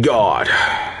Vanguard?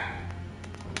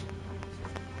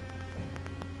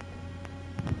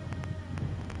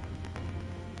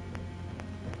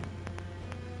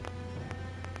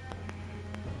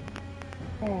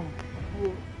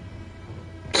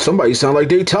 Somebody sound like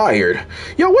they tired.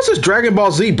 Yo, what's this Dragon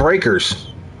Ball Z Breakers?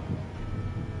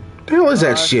 The hell is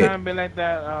that shit? It's kind of be like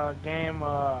that game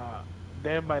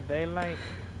Dead by Daylight.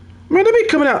 Man, they be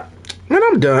coming out. Man,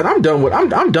 I'm done. I'm done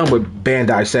with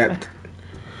Bandai Sat.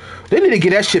 They need to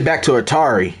get that shit back to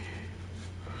Atari.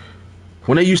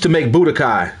 When they used to make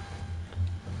Budokai.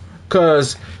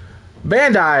 Cause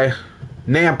Bandai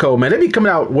Namco, man, they be coming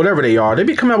out, whatever they are, they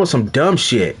be coming out with some dumb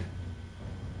shit.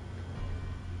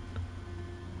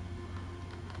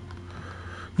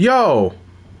 Yo,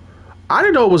 I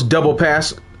didn't know it was double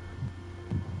pass.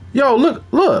 Yo,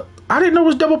 look, I didn't know it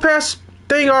was double pass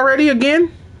thing already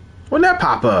again. When that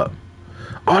pop up?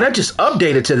 Oh, that just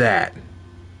updated to that.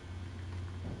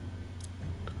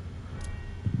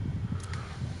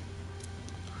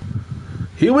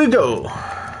 Here we go.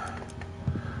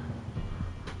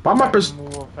 Why my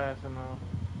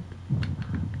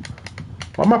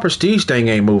prestige thing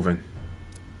ain't moving?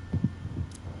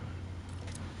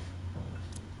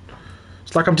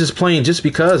 It's like I'm just playing just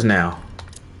because now.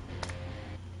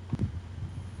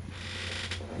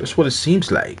 That's what it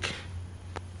seems like.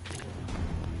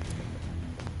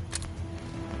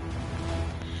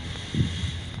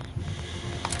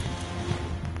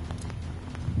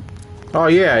 Oh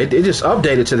yeah, it just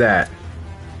updated to that.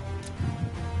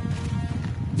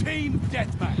 Team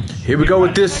deathmatch. Here we go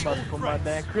with this. Time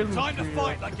to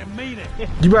fight like you mean it.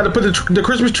 You about to put the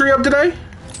Christmas tree up today?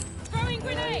 Throwing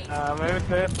grenade. Maybe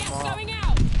that's Gas small. going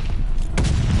out.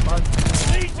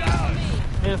 Lead down.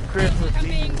 It's Christmas I'm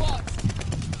being Eve, watched.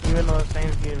 even though it's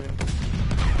Thanksgiving.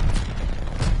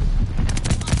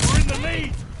 We're in the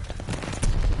lead.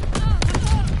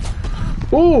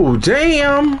 Ooh,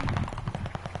 damn.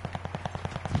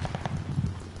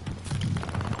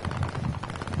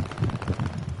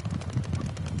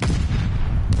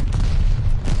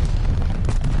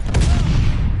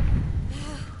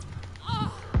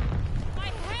 My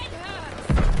head hurts.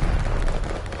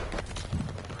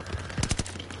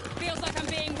 Feels like I'm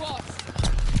being watched.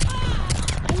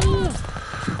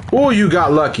 Ooh, you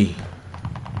got lucky.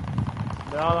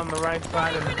 They're all on the right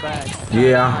side and the back.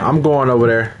 Yeah, I'm going over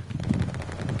there.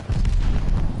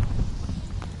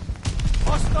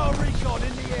 Hostile recon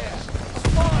in the air.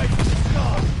 Spies in the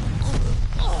sky.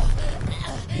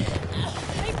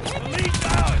 Lead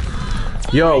down.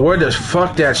 Yo, where the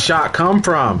fuck that shot come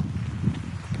from?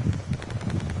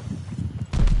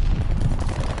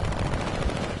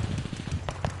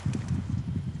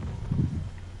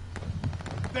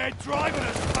 They're driving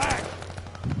us back.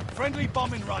 Friendly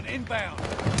bombing run inbound.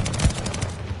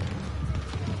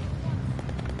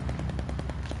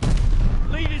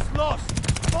 Lead is lost.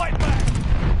 Fight back.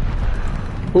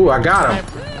 Ooh, I got him.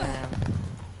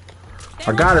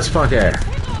 I got his funk ass.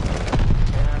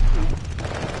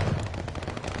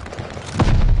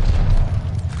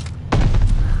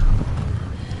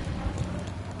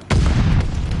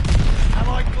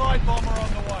 Allied glide bomber on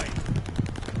the way.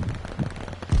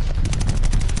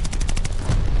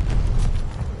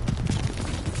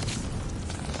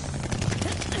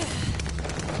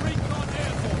 Recon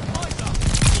airborne. Eyes up.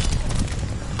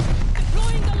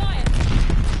 Deploying the lion.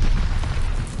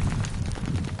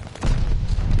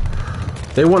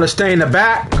 They want to stay in the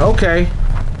back? Okay.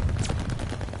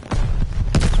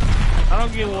 I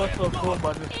don't get what's so cool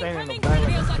about just staying in the back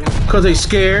like a bitch. Because they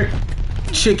scared.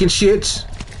 Chicken shits.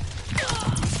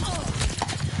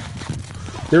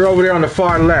 They're over there on the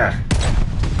far left.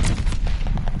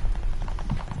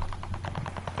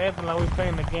 Acting like we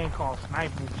playing a game called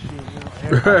Sniper shit, you know,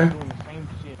 everybody doing the same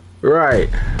shit. Right.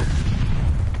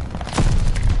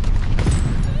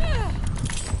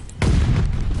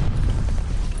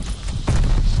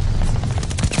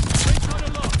 Recon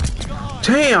aloft. You got eyes.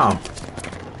 Damn.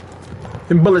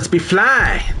 Them bullets be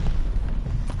flying.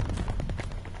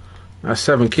 That's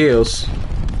 7 kills.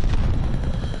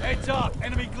 Heads up.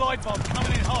 Enemy glide bomb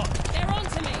coming in hot. They're on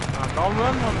to me. Don't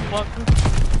run, motherfucker.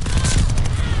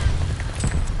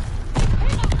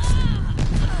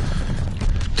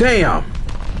 Damn.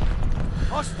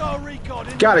 Hostile recon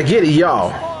in Gotta the get it, air. y'all.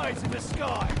 Spies in the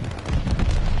sky.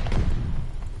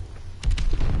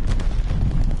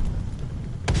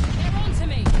 They're on to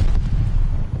me.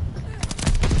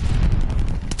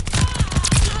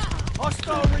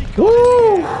 Hostile recon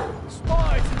Woo! in the air.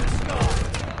 Spies in the sky.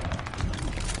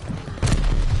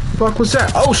 Fuck was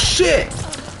that? Oh shit!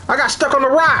 I got stuck on the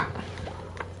rock.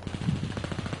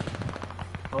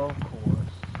 Of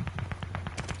course.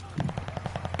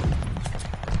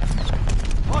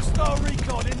 Hostile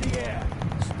recon in the air.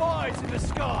 Spies in the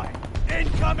sky.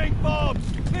 Incoming bombs.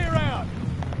 Clear out.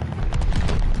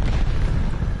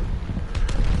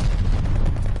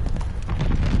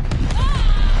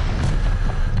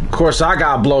 Of course, I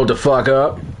got blowed the fuck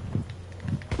up.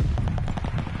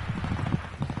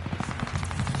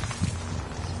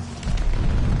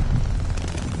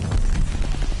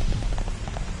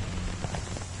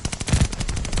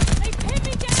 They pinned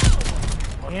me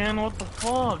down. Man, what the fuck?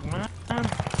 fuck, man?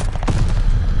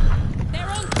 They're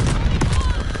on.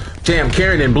 Damn,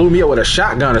 Karen done blew me up with a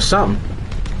shotgun or something.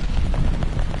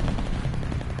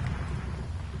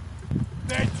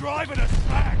 They're driving us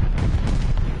back.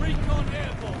 Recon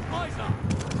airborne. Rise up.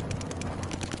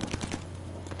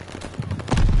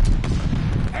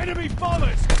 Enemy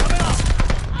bombers coming up.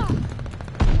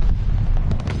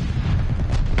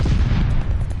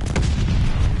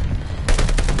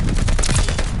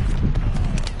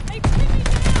 They pinned me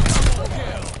down.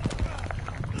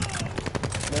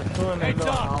 They're pulling that Heads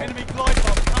little up. out. Enemy glide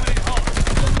bomb coming in hot.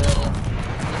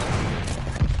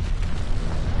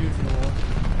 Usual.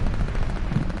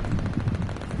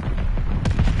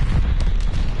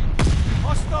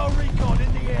 Hostile recon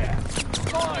in the air.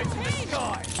 Spies in the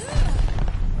sky.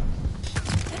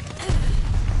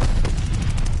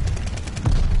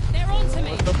 They're on to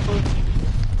me. What the fuck?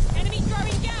 Enemy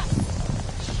throwing gas.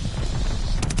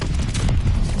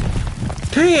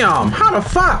 Damn, how the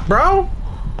fuck, bro?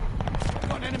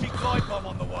 Got an enemy glide bomb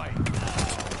on the way.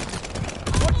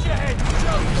 Watch your head.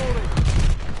 Joe falling.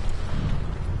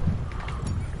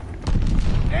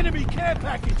 Enemy care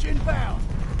package inbound.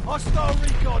 Hostile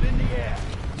recon in the air.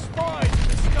 Spies in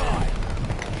the sky.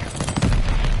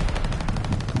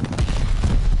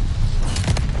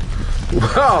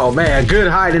 Oh man,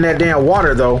 good hide in that damn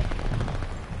water though.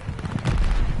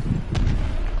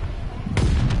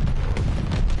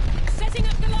 Setting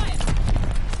up Goliath.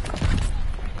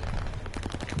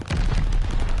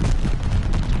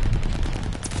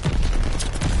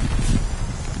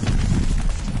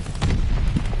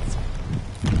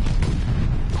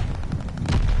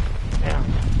 Damn.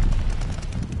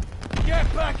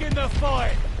 Get back in the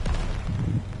fight.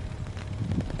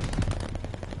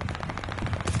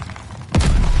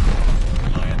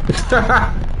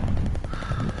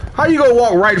 How you gonna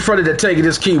walk right in front of the tank and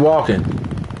just keep walking?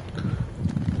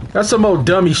 That's some old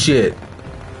dummy shit.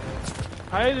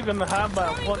 How is it gonna hide by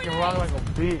a fucking rock like a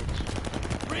bitch?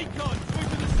 Recon, move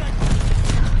to the sector.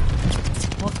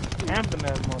 Fucking camping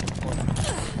that motherfucker.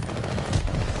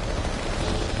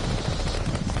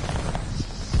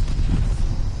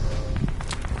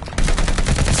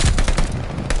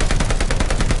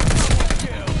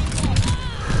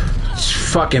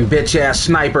 Fucking bitch ass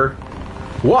sniper.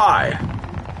 Why?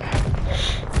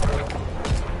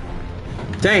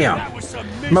 Damn. That was some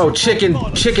Mo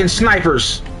miserable chicken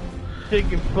snipers.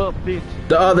 Chicken fuck bitch.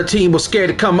 The other team was scared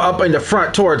to come up in the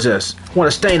front towards us.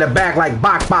 Want to stay in the back like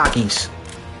bakis.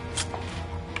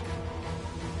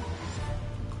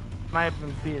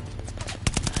 Sniping bitch.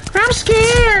 I'm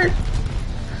scared.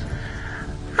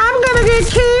 I'm gonna get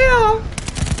killed.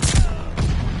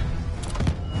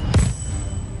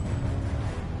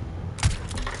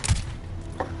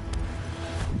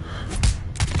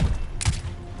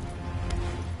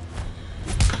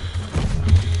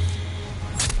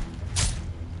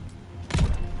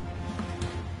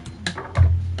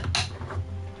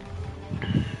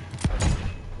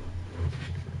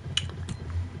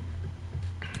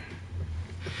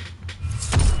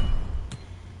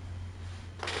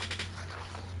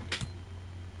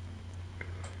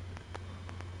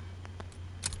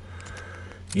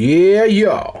 Yeah,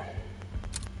 yo.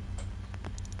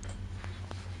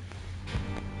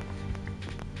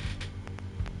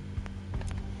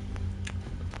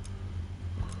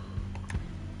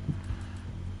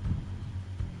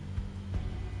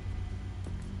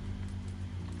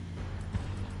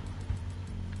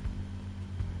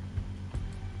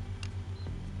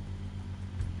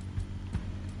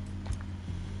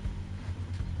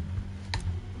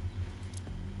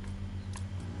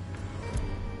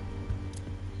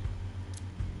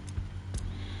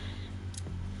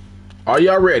 Are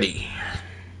y'all ready?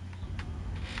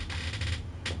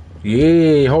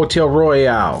 Yeah, Hotel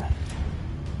Royale.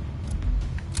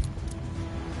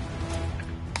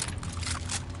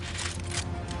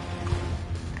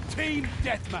 Team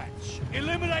deathmatch.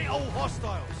 Eliminate all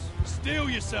hostiles. Steel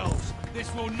yourselves.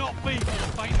 This will not be for the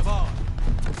faint of heart.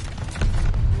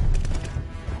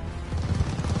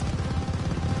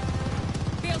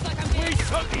 Feels like I'm We being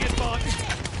took the advantage.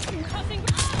 cussing.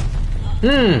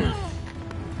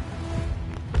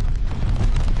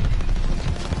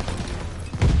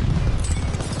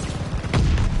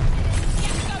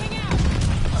 Gas going out.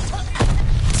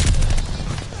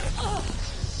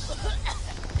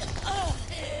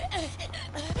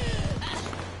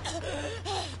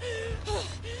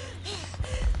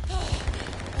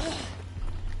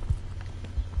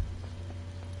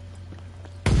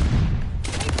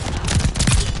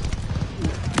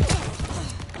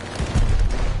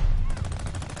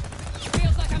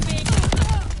 Feels like I'm being.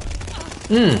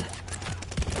 They're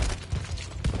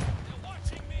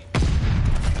watching me.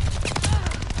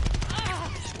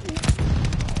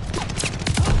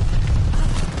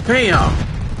 Damn.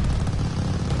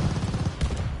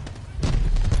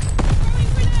 Throwing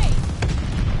grenade.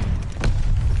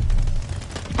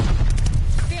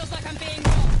 Feels like I'm being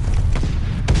robbed.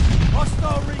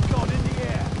 Hostile recon in the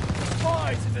air.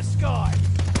 Spies in the sky.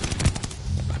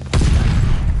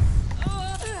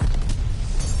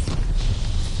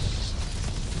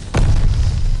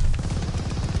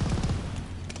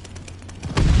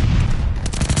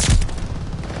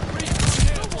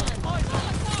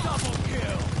 Double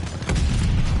kill.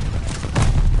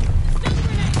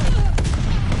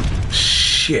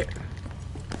 Shit.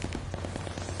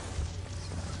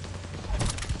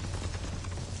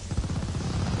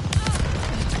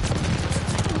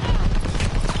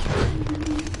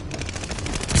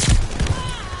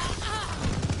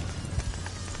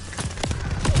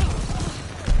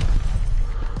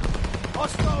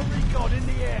 Hostile recon in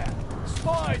the air.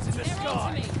 Spies in the They're on to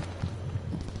sky. me.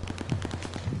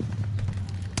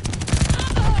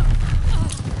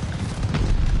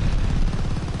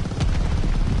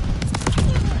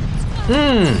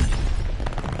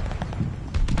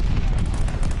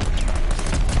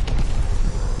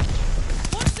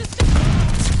 What's this?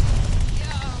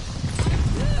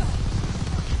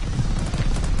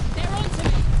 They're on to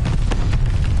me.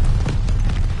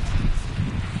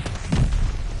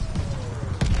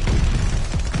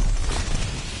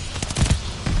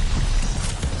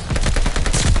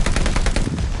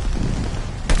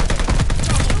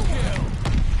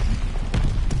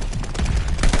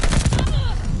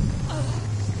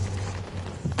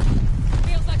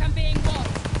 Feels like I'm being watched.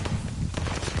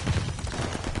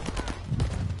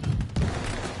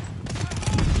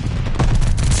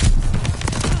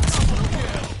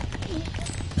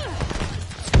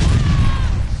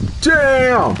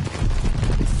 Damn.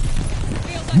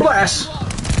 Feels like Bless. I'm being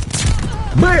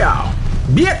watched. Bow.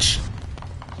 Bitch.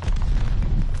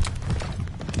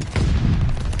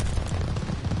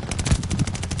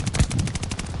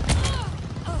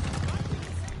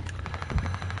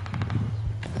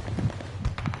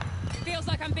 Feels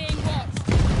like I'm being watched.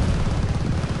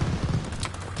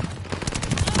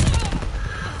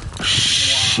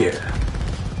 Shit.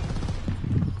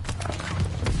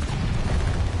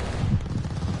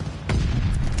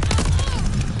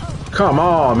 Come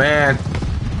on, man.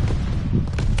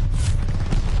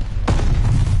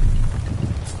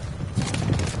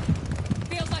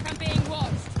 Feels like I'm being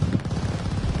watched.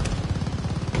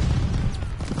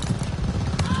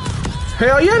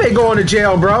 Hell yeah, they going to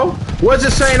jail, bro. What's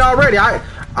it saying already? I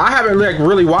haven't like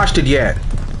really watched it yet,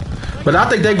 but I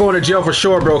think they going to jail for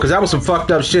sure, bro, because that was some fucked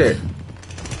up shit.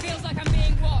 Feels like I'm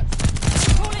being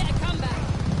watched. Call it a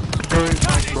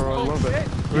comeback. Bro, I love it.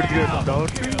 Where'd you get the Dollar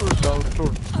Tree or Dollar Store?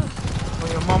 Oh,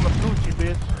 your mama Gucci,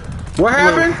 bitch. What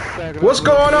happened? What's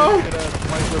going on?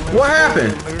 What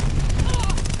happened?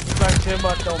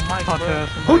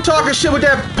 Who talking shit with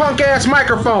that punk ass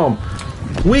microphone?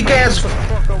 Weak ass.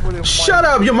 Shut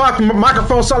up! Your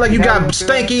microphone sound like you got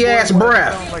stanky ass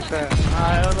breath.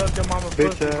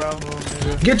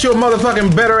 Get you a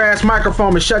motherfucking better ass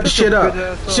microphone and shut the shit up.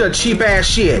 Shut cheap ass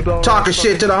shit. Talking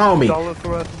shit to the homie.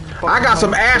 I got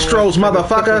some Astros,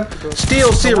 motherfucker.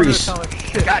 Steel Series. God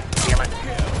damn it.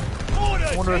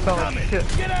 Orders incoming.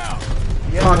 Get out.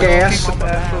 Punk ass.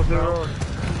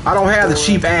 I don't have the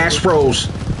cheap Astros.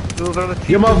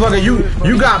 Your motherfucker, you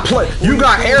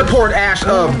got airport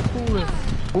headphones,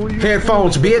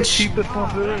 bitch.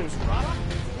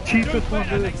 Cheapest ones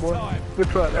there is, boy. Good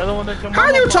try. How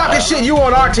you talking shit? You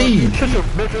on RT?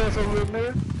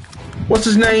 What's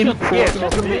his name? Yeah,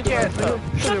 shut your bitch ass up.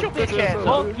 Shut your bitch ass up.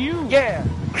 Fuck you. Yeah,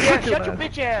 shut your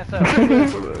bitch ass up.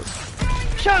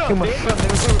 Shut up,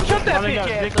 bitch. Shut that bitch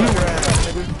ass up.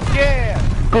 Yeah,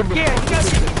 shut your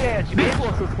bitch ass, bitch.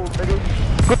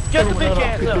 Shut the bitch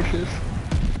ass up.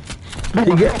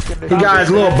 He got his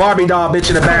little Barbie doll bitch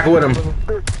in the back with him.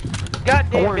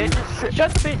 Goddamn bitch.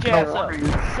 Shut the bitch ass up.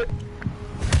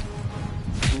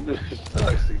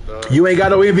 You ain't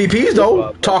got no MVPs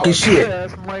though. Talking shit.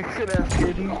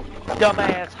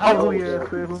 Dumbass hoe.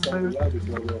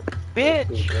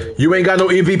 Bitch. You ain't got no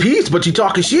MVPs, but you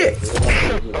talking shit.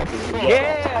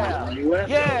 Yeah.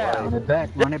 Yeah. Run it back,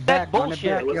 run it back, run it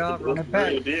back, y'all. Run it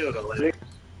back.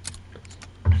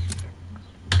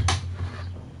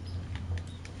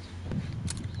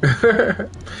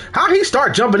 How he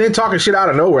start jumping in talking shit out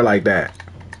of nowhere like that?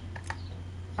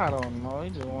 I don't know. He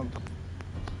just wants to.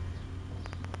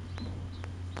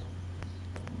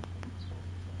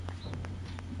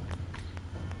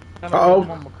 Uh-oh.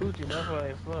 Mama Coochie, that's why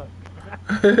they fuck.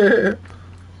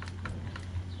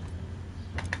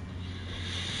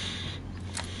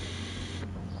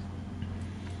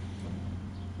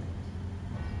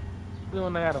 especially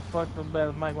when they had a fucked up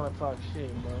ass mic when I talk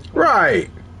shit, bro. Right.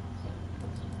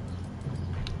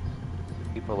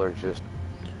 People are just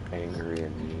angry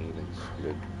and mean and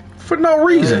stupid. For no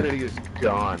reason. And he's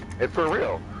gone. And for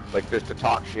real. Like, just to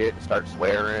talk shit and start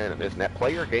swearing and this and that.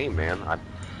 Play your game, man.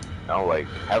 Like,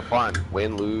 have fun.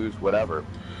 Win, lose, whatever.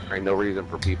 There ain't no reason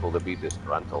for people to be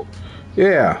disgruntled.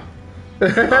 Yeah.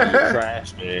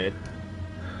 Trash, man.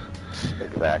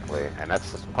 Exactly. And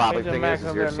that's probably the thing is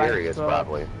you're serious,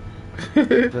 probably.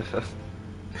 That's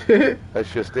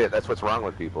just it. That's what's wrong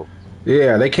with people.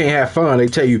 Yeah, they can't have fun. They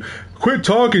tell you, quit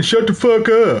talking, shut the fuck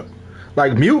up.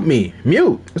 Like, mute me.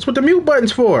 Mute. That's what the mute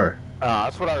button's for.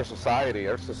 That's what our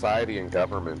society and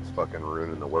government's fucking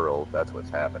ruining the world. That's what's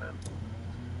happening.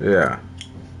 Yeah.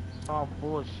 Oh,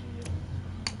 bullshit.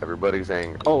 Everybody's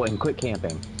angry. Oh, and quit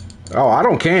camping. Oh, I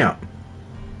don't camp.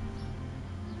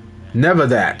 Never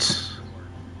that.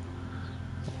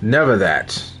 Never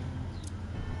that.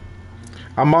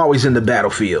 I'm always in the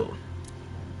battlefield.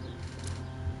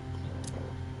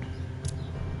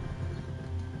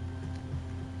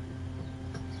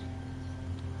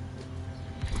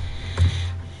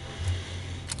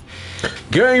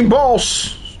 Game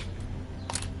boss.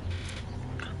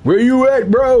 Where you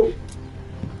at, bro?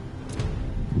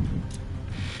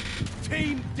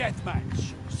 Team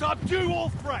deathmatch. Subdue all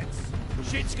threats.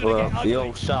 Shit's gonna get ugly. The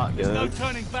old shotgun. There's no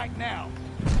turning back now.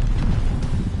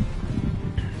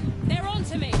 They're on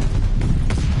to me. They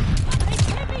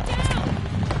pin me down.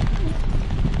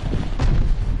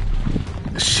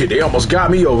 Shit, they almost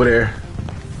got me over there.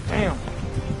 Damn.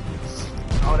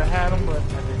 I would have had them, but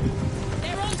I didn't.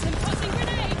 They're on to tossing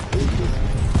grenade.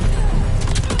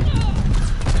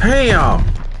 Damn.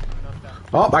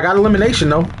 Oh, I got elimination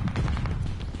though.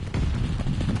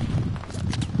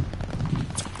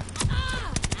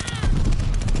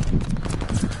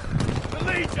 The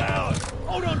lead's ours.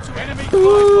 Hold on to enemy.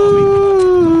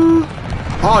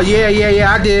 Oh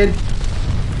yeah, I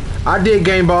did,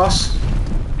 game boss.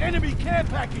 Enemy care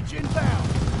package inbound.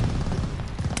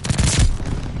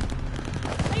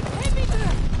 They pin me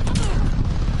down.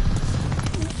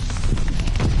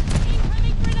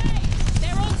 Incoming grenade.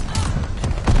 They're on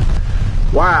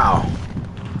top. Wow.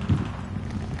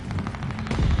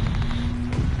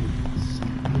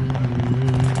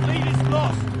 Lead is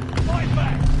lost. Fight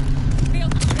back.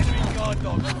 Enemy guard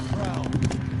dogs on the prowl.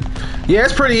 Yeah,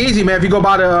 it's pretty easy, man. If you go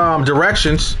by the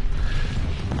directions.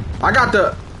 I got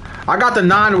the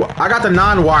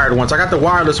non-wired ones. I got the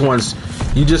wireless ones.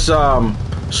 You just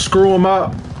screw them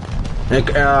up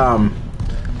and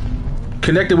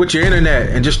connect it with your internet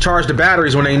and just charge the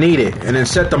batteries when they need it, and then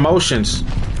set the motions.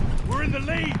 We're in the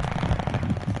lead.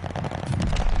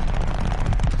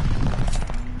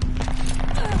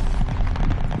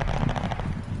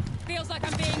 Feels like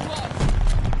I'm being watched.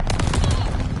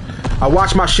 I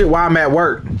watch my shit while I'm at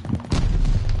work.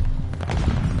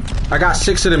 I got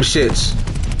 6 of them shits.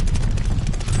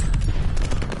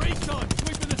 Recon,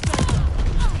 sweeping the sector.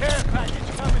 Care package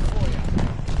coming for you.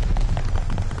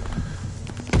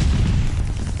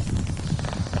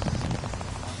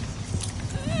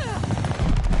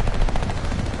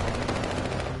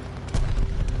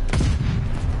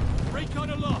 Recon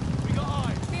aloft. We got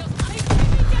eyes. Feels like they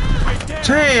pin me down.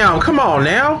 Damn, come on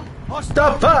now.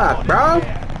 The fuck, bro?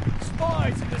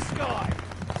 Spies in the sky.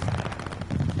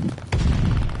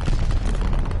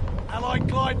 Allied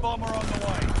glide bomber on the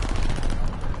way.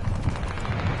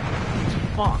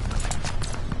 Fuck.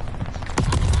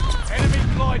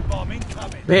 Enemy glide bomb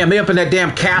incoming. Man, they up in that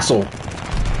damn castle.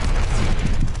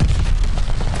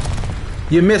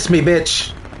 You missed me,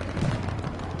 bitch.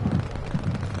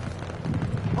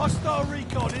 Hostile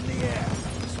recon in the air.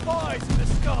 Spies in the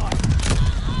sky.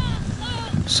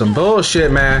 Some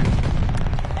bullshit, man.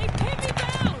 They pin me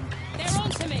down. They're on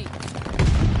to me.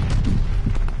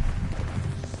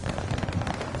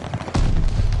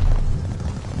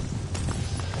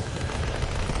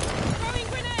 Throwing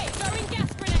grenade. Throwing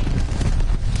gas grenade.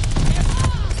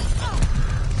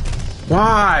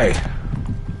 Why?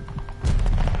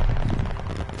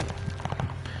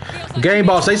 Feels like Game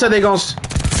boss, they said they gonna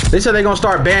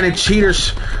start banning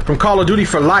cheaters from Call of Duty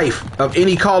for life of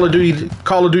any Call of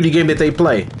Duty game that they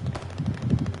play.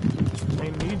 They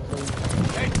need to.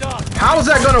 Heads up. How is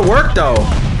that gonna work though?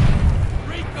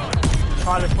 Recon.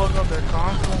 Try to fuck up their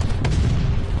console.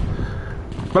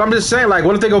 But I'm just saying, like,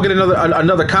 what if they go get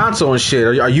another console and shit,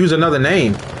 or use another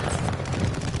name? They're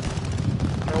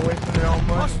wasting their own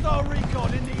money. Hostile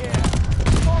recon in the air.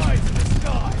 Spies in the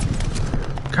sky.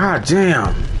 God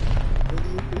damn.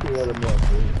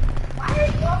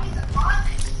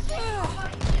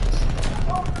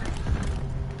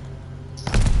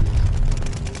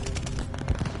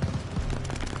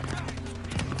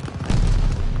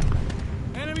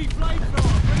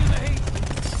 flamethrower, bring in the heat.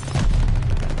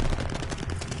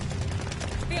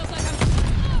 Feels like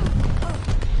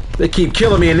I'm... They keep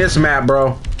killing me in this map,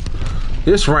 bro.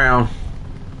 This round.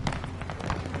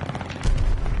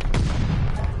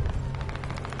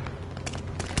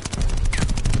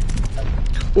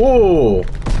 Ooh.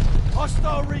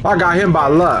 Hostile recon. I got him by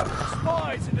luck.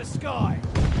 Spies in the sky.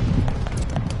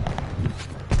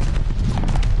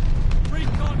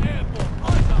 Recon airborne.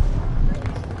 Eyes up.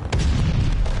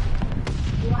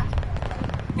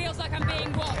 Feels like I'm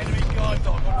being watched. Enemy guard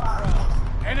dog on the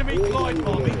prowl. Enemy glide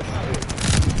bomb incoming.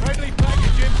 Friendly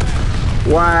package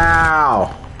inbound.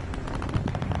 Wow.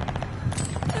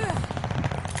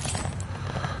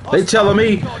 They telling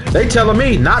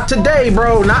me, not today,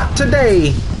 bro, not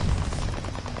today.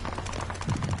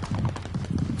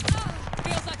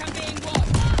 Feels like I'm being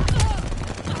watched.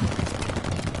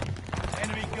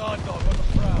 Enemy guard dog on the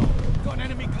prowl. Got an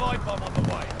enemy glide bomb on the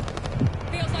way.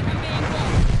 Feels like I'm being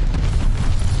watched.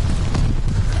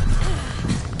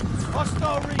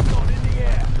 Hostile recon in the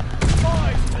air.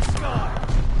 Spies in the sky.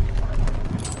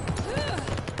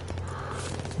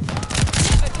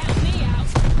 Never count me out.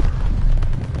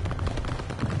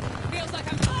 Feels like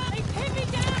I'm... They pin me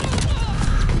down!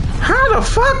 How the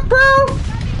fuck, bro?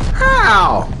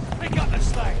 How? Pick up the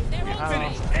slack.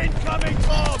 Finished. Incoming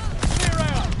bomb. Clear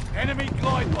out. Enemy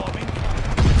glide bomb incoming.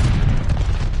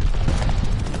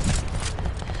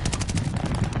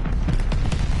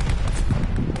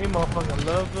 He motherfucker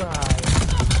love to hide.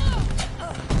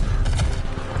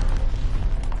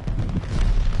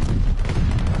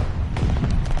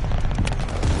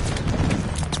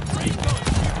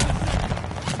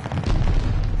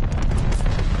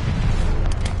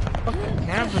 Fucking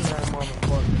camping that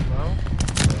motherfucker, bro.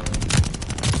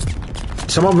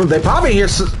 Some of them, they probably here,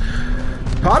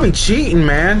 probably cheating,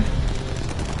 man.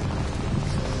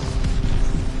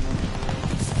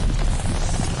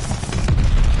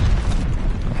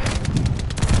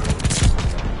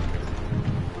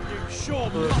 Sure,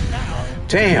 but not now.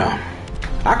 Damn.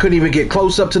 I couldn't even get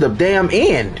close up to the damn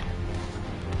end.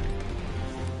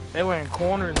 They were in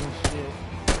corners and shit.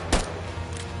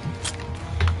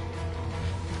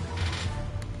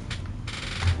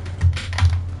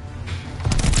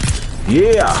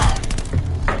 Yeah.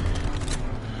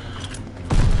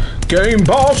 Game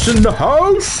boss in the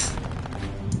house.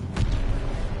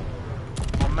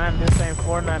 Oh man, this ain't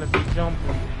Fortnite if you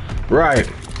jumping.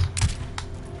 Right.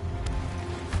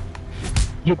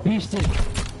 You beast it.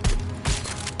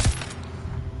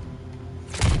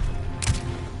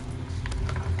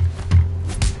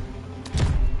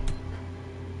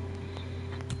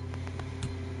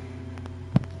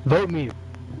 Vote me.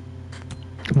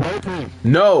 Vote me.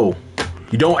 No.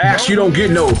 You don't ask, you don't get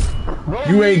no.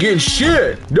 You ain't getting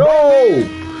shit.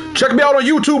 No. Check me out on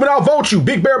YouTube and I'll vote you,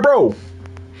 Big Bear Bro.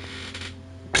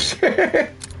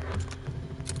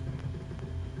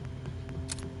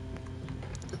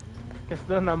 It's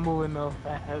still not moving no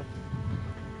fast.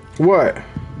 What?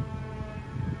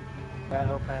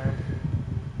 Battle pass.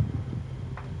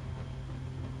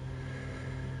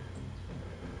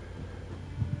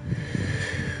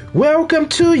 Welcome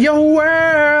to your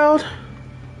world.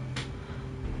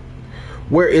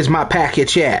 Where is my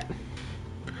package at?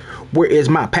 Where is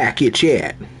my package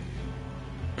at?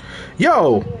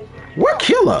 Yo, what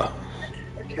killer?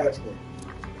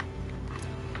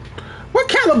 What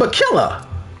caliber killer?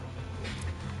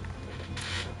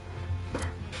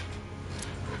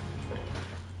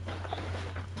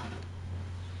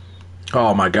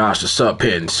 Oh my gosh, the sub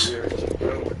pins.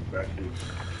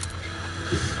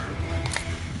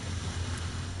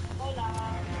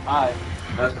 Alright,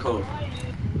 that's cool.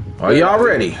 Are y'all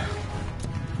ready?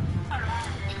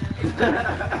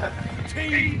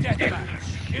 Team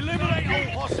deathmatch.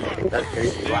 Eliminate all hostiles.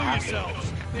 Steal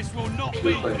yourselves. This will not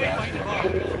be clickbait fun.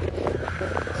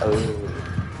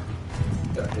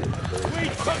 We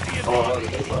took the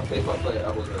advantage.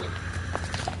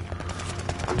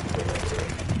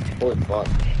 Holy fuck.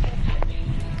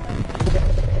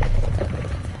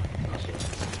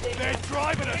 They're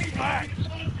driving us back.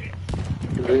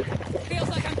 Feels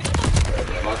like I'm...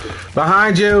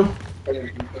 Behind you.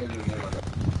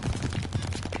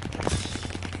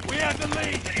 We have the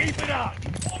lead. Keep it up.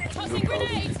 Tossing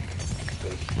grenades!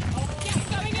 Gas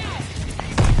going out!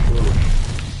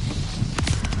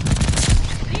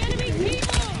 The enemy's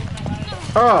people!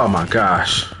 Oh my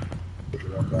gosh.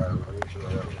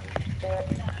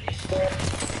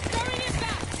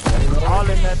 All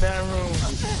in that damn room.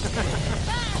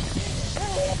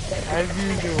 As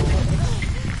usual.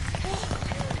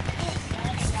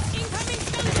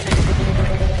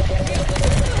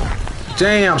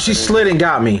 Damn, she slid and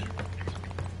got me.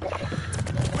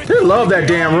 They love that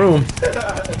damn room.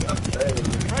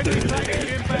 Friendly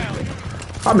taxi inbound.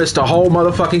 I missed a whole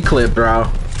motherfucking clip, bro.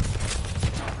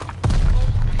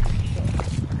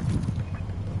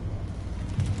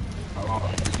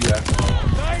 They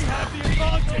have the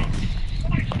advantage.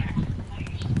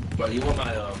 But you want my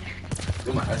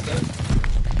headset?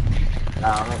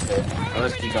 Nah, I'm okay.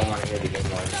 Unless you don't want to hear the game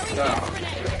noise. No.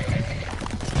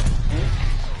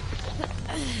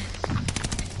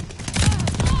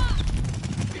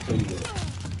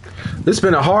 This has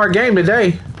been a hard game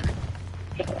today.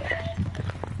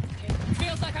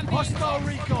 Feels like I'm being Hostile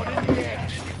recon in the air.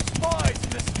 Spies in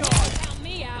the sky. count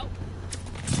me out.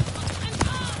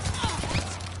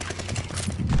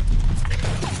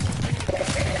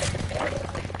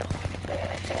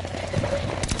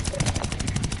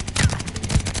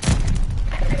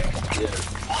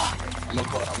 I'm gonna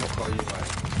call you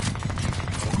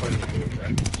back. I'm gonna call you back.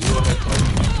 You go ahead, call me.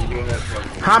 You go ahead, call me.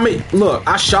 How many? Look,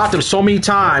 I shot them so many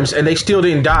times and they still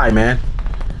didn't die, man.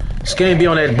 This game be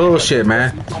on that bullshit,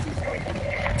 man. A little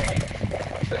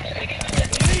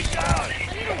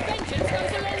vengeance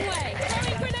goes a long way.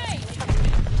 Throwing grenade.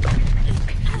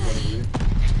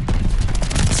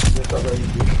 Just already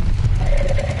do.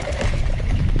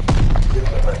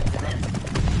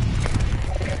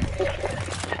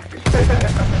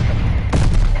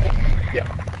 Yeah.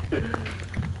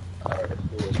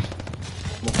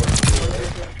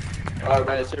 Alright,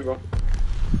 man, it's here, bro.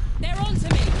 They're on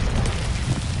to me.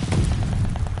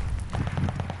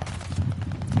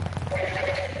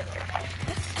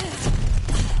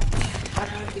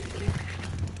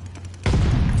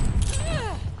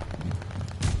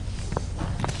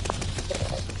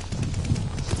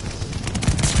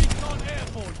 Recon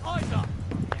airborne. Eyes up.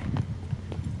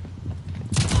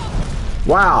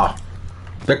 Wow.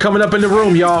 They're coming up in the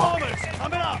room, y'all. Bombers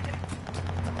coming up.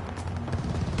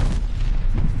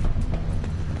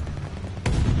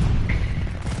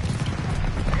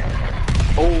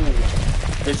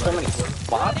 Oh, there's so many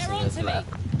spots They're in on this to me. map.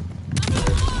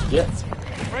 Yes.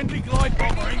 Friendly glide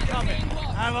bomber incoming.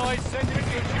 Allies sending it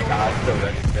to Nah, I'm still your.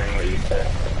 registering what you said.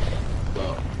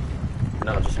 Well,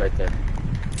 No, just right there.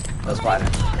 That's fine.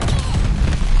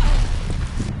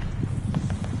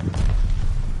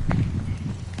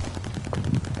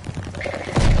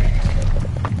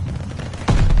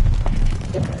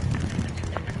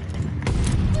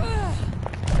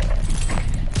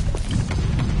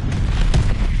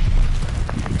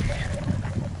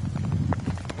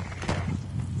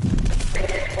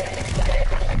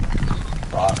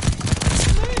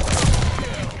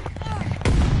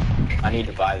 I need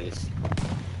to buy this.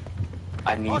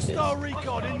 I need this. Hostile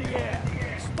recon in the air.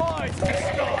 Spies in the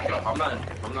sky. no, I'm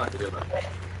not doing that.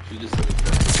 You just said it.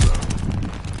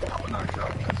 I'm not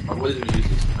sure. I wasn't gonna use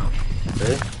this account.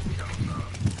 Really?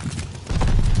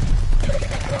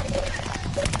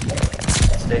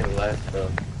 Stay alive, bro.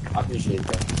 I appreciate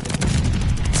that.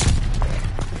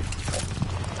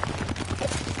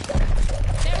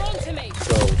 They're on to me.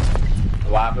 So,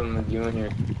 what happened with you and your...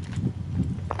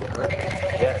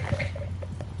 Yeah.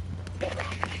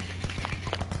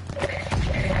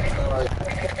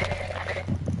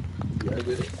 Yeah, I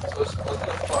did it. So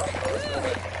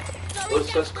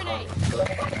it's such calm.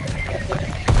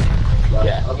 Like,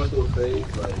 Yeah. I went through a phase,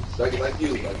 like you, like, you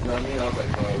know what I mean? I was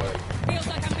like, bro, like, Feels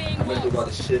like I'm being I went through a watched. lot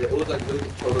of shit. It was like really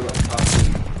controlling, like, top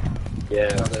speed. Yeah. I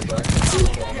was like, bro, I can't do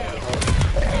it for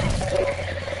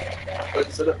but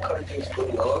instead of cutting things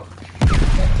fully off, I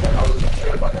was like,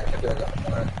 sure about that. I got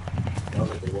mad. That was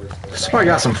like the worst thing. Somebody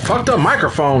got some fucked up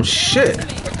microphone shit.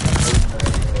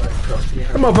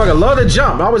 That motherfucker love to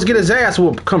jump. I always get his ass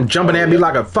whooped, come jumping at me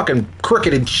like a fucking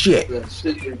cricket and shit. That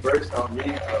shit reversed on me,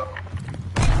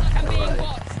 I'm being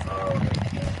watched.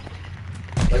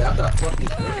 like after I fucking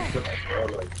bro,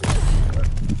 like,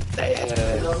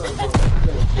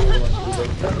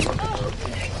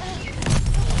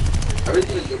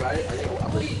 everything is good, right?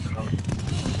 I'm ready to come.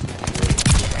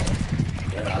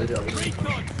 Yeah,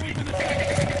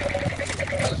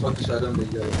 I just want to shut them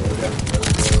together,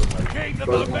 Keep the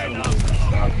momentum.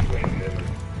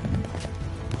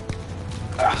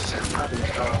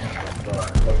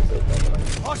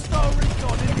 Hostile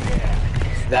recon in the air.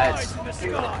 That's... Spies in the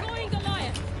sky. Deploying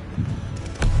Goliath.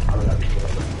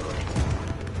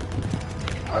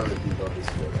 I really do love this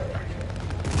sport.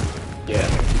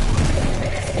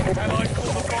 Yeah. Allies call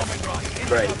the bombing run.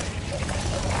 Great.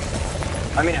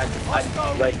 I mean, I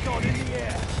Hostile like... recon in the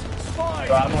air. Spies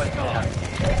So I'm in the always gonna sky.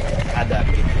 had that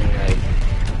between, like,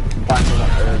 find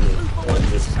someone early. Or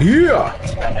just... Yeah.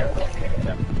 spend everything.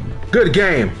 Yeah. Good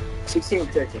game. 16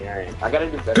 13, alright. I gotta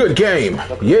do better. Good game.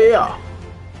 Yeah.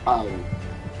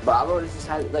 But I've always just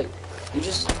had, like, you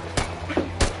just...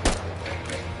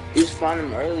 You just find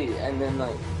them early, and then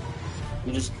like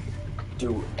you just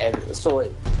do everything. So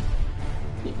like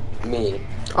me.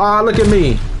 Ah, look at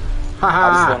me. Ha I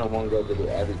ha. just want to one go to do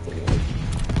everything, like,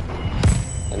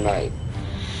 and like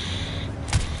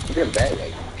you get in bed,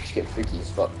 like just get freaky as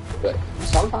fuck. But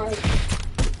sometimes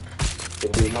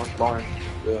it be most boring.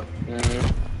 Yeah.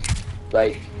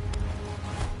 Like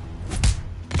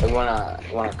when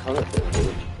I come with it,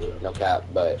 dude, no cap,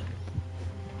 but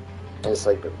it's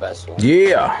like the best one.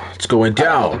 Yeah, it's going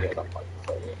down.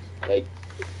 Like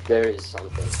there is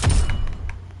something.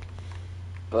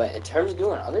 But in terms of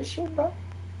doing other shit, bro,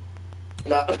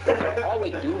 no, all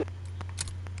we do.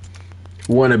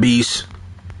 Wannabes.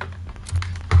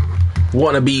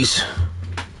 Wannabes.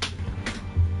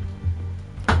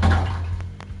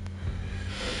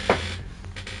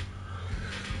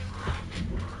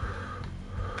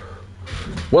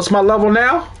 What's my level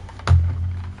now?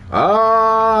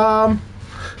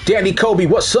 Danny Kobe,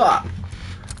 what's up?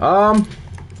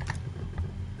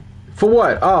 For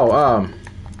what? Oh,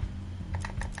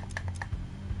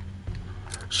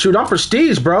 shoot, I'm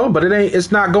prestige, bro, but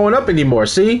it's not going up anymore,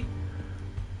 see?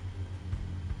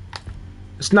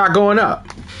 It's not going up.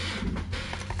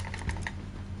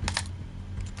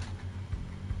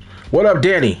 What up,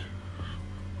 Danny?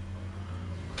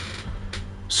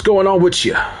 What's going on with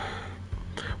you?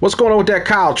 What's going on with that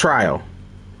Kyle trial?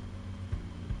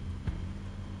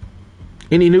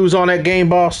 Any news on that game,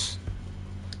 boss?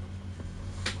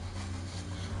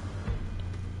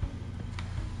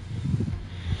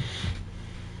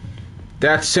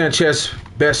 That's Sanchez's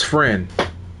best friend.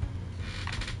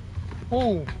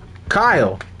 Who?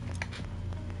 Kyle.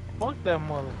 Fuck that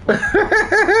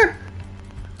motherfucker.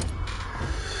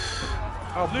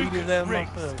 I'll beat his ass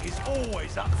myself. He's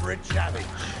always up for a challenge.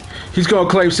 He's gonna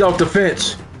claim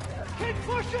self-defense. Keep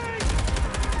pushing!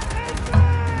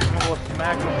 I'm gonna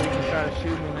smack him if he try to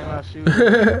shoot me and then I shoot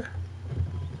him.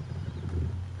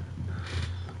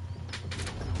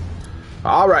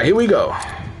 Alright, here we go.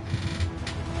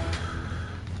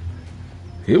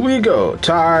 Here we go.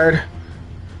 Tired.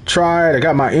 Tried. I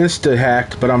got my Insta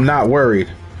hacked, but I'm not worried.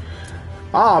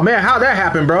 Oh man, how'd that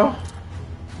happen, bro?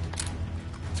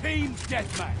 Team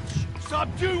deathmatch.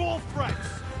 Subdue all threats.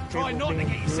 Try not to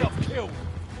get yourself killed.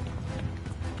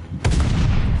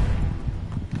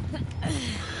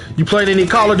 You played any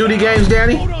Call of Duty games,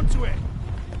 Danny? Hold on to it.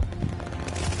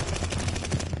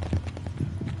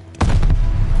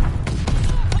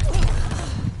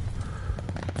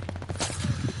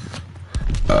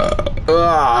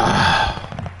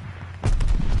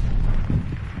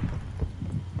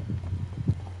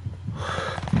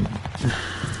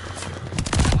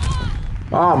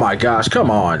 Oh my gosh, come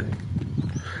on.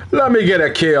 Let me get a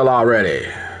kill already.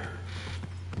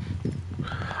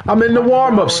 I'm in the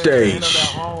warm-up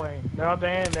stage. They're at the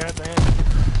end, they're at the end.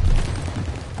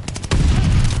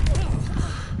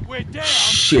 We're down.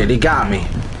 Shit, he got me.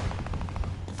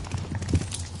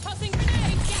 Tossing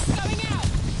grenade, gas going out.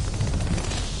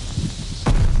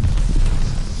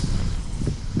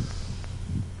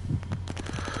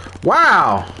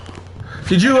 Wow.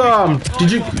 Did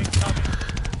you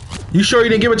you sure you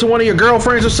didn't give it to one of your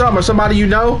girlfriends or something, or somebody you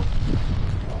know?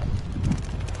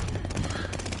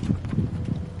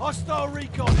 Hostile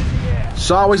recon in the air.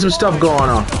 There's always some stuff going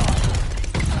on.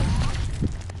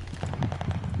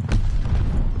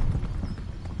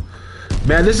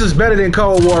 Man, this is better than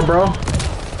Cold War, bro.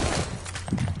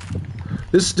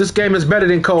 This game is better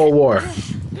than Cold War. How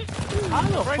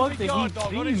the fuck did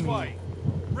he see me?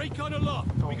 Recon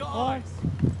aloft. We got eyes.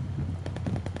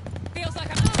 Feels like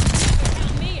I'm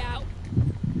count me out.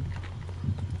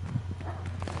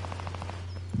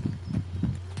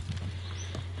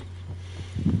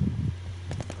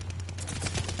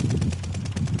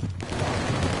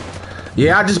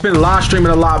 Yeah, I just been live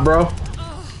streaming a lot, bro. My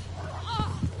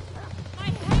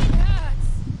head hurts.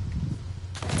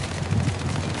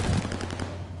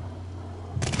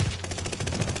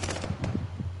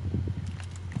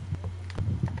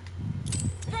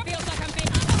 Feels like I'm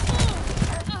being.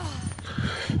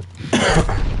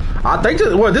 I think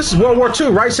this is World War II,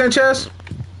 right, Sanchez?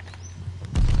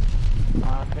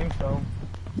 I think so.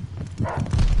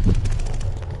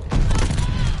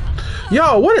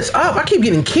 Yo, what is up? I keep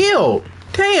getting killed.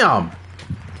 Damn.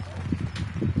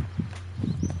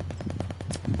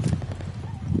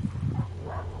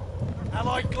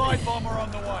 Allied glide bomber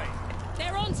on the way.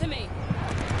 They're on to me.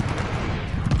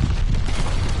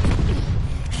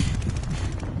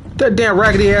 That damn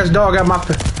raggedy ass dog got my.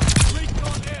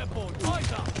 Recon airborne.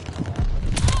 Eyes up.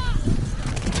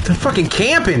 They're fucking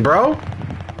camping, bro.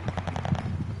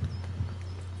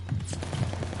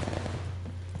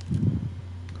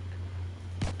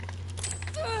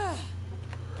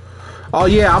 Oh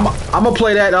yeah, I'm gonna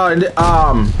play that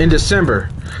in December.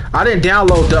 I didn't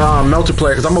download the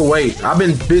multiplayer because I'm gonna wait. I've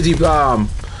been busy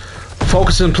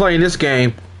focusing playing this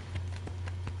game.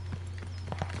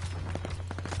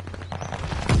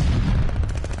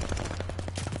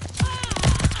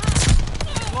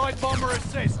 Glide bomber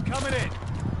assist coming in.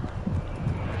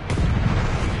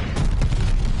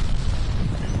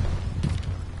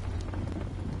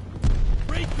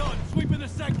 Recon sweeping the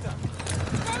sector.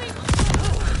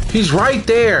 He's right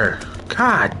there.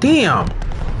 God damn.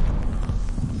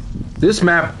 This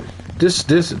map,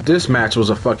 this match was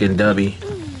a fucking dubby.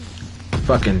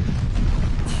 Fucking.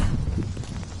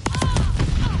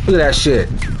 Look at that shit.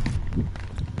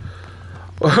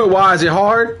 Why is it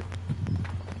hard?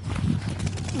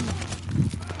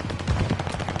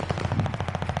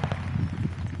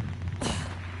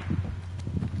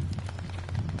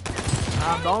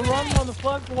 Don't run,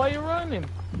 motherfucker. Why you running?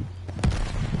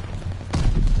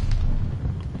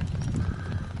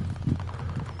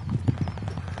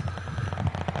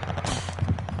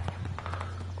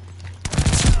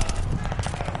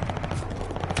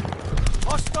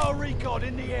 Hostile recon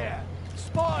in the air.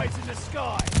 Spies in the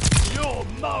sky. You're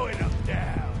mowing them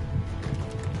down.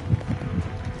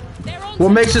 What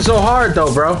makes it so hard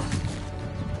though, bro?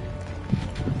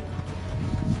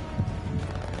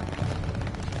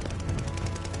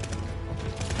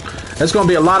 There's gonna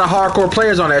be a lot of hardcore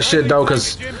players on that shit though,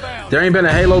 cause there ain't been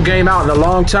a Halo game out in a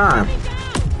long time.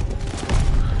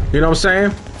 You know what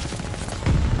I'm saying?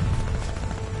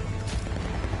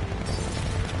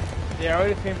 Yeah, I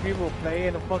already seen people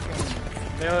playing the fucking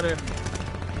building,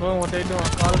 doing what they do on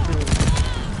Call of Duty.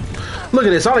 Look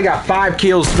at this, I only got 5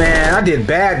 kills, man. I did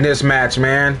bad in this match,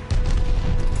 man.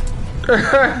 They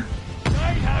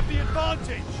have the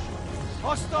advantage.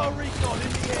 Hostile recon in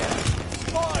the air.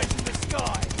 Spies in the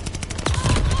sky.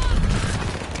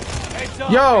 Heads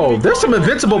up, Yo, enemy there's some glide bomber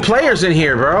invincible players in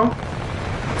here, bro.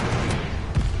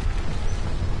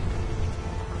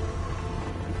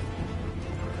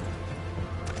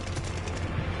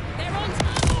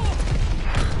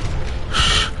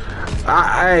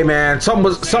 Hey man, something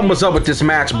was up with this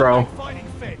match, bro. fighting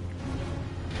fit.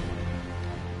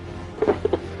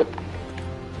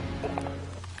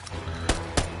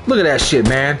 Look at that shit,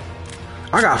 man.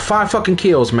 I got 5 fucking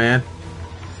kills, man.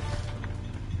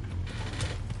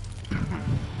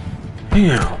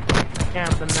 Damn.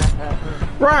 Camp and that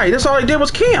happened. Right, that's all he did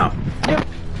was camp. Yep.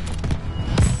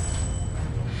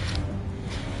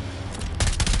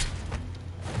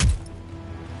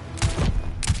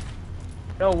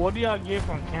 Yo, what do y'all get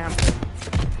from camping?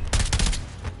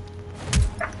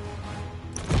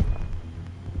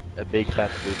 A big fat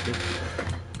booster.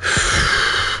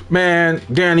 Man,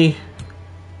 Danny.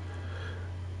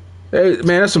 Hey, man,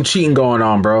 there's some cheating going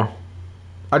on, bro.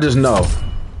 I just know.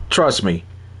 Trust me.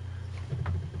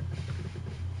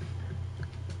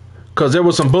 Because there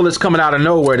was some bullets coming out of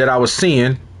nowhere that I was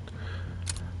seeing.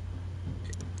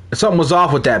 Something was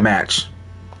off with that match.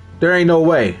 There ain't no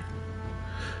way.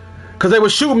 Because they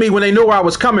would shoot me when they knew where I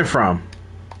was coming from.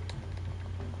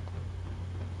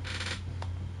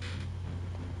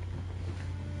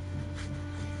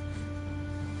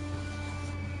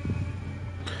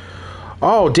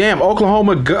 Oh, damn.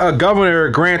 Oklahoma governor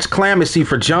grants clemency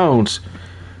for Jones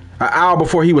an hour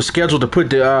before he was scheduled to put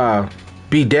the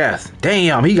be death.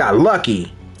 Damn, he got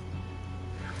lucky.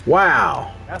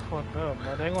 Wow. That's fucked up,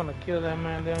 man. They gonna kill that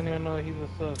man. They don't even know he was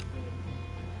suspect.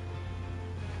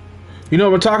 You know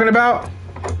what I'm talking about?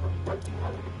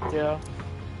 Yeah.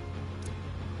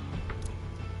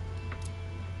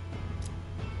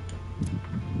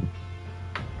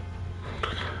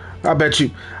 I bet you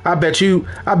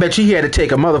he had to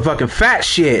take a motherfucking fat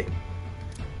shit.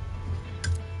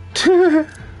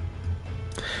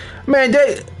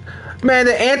 Man,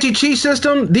 the anti-cheat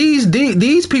system, these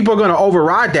people are gonna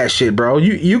override that shit, bro.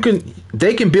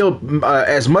 They can build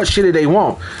as much shit as they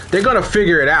want. They're gonna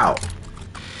figure it out.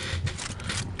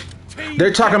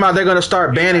 They're talking about they're gonna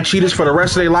start banning cheaters for the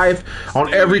rest of their life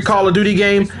on every Call of Duty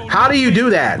game. How do you do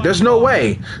that? There's no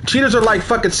way. Cheaters are like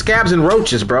fucking scabs and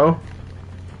roaches, bro.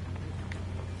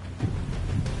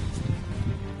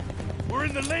 We're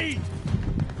in the lead.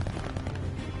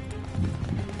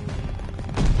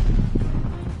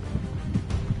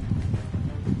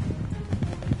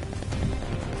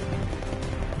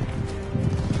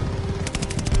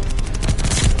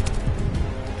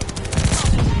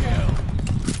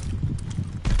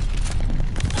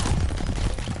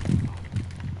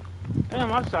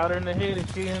 Damn, I shot her in the head and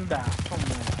she didn't die. Come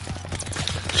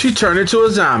on. She turned into a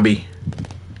zombie.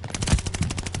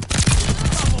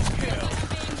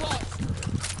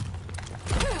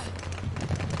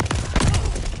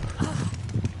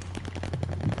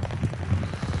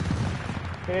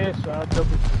 Headshot,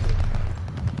 double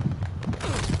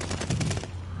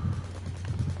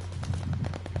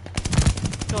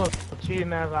kill. Yo,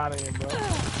 cheating ass out of here, bro.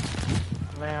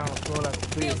 Man, I'm so like a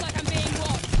bitch. Feels like I'm being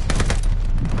watched.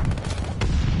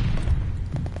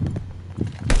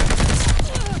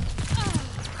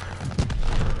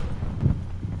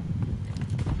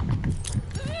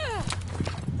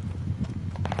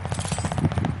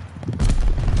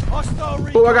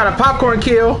 Oh, I got a popcorn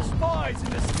kill. Spies in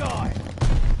the sky.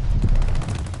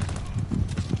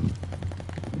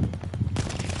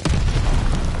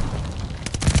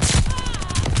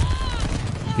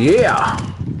 Yeah.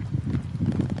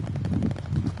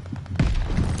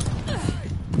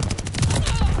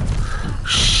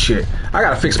 Shit. I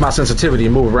gotta fix my sensitivity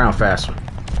and move around faster.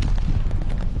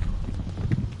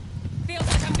 Feels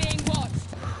like I'm being watched.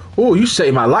 Oh, you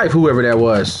saved my life, whoever that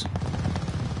was.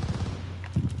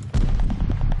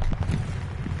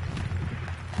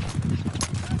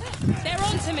 They're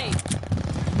on to me.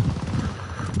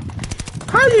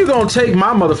 How you gonna take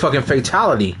my motherfucking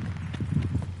fatality?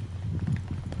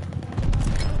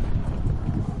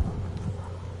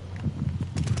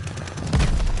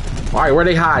 Alright, where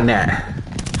they hiding at?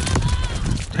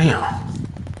 Damn.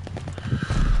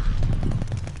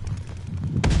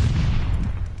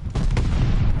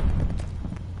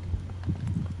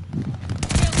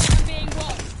 Feels like I'm being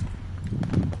watched.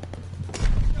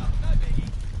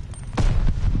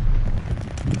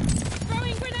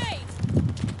 Throwing grenade.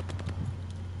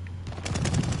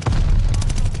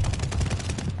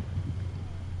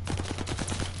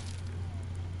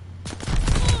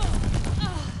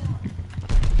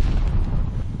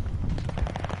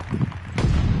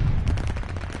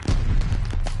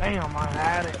 Damn, I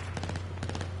had it.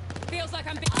 Feels like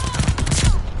I'm being.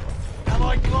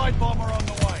 Allied glide bomber on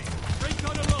the way.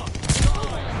 Recon aloft.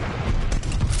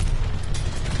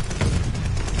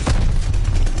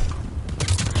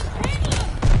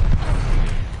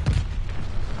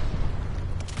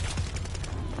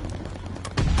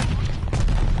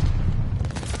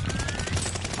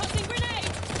 Tossing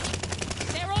grenade.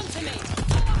 They're on to me.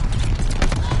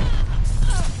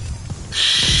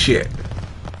 Shit.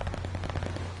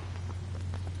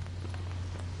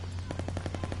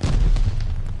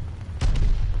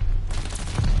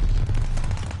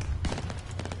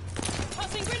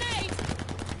 Tossing grenade.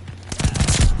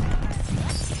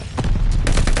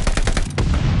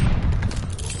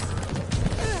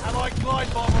 Allied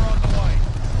glide bomber on the way.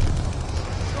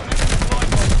 Got enemy glide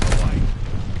bomber on the way.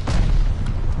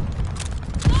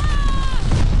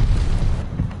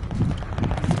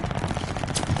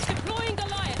 Deploying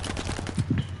Goliath.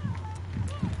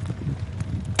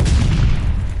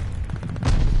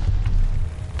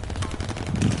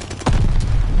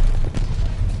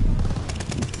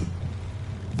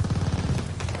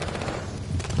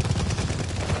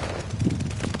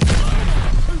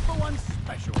 Two for one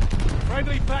special.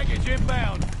 Friendly package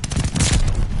inbound.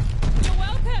 You're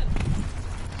welcome.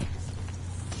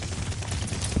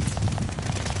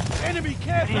 Enemy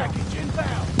care package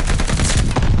inbound.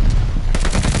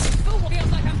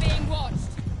 Feels like I'm being watched.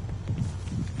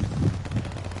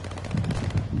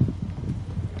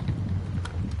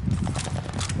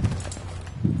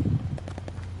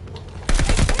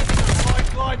 Allied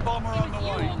glide bomber on the You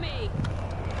way. or me.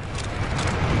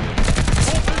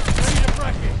 Orphans ready to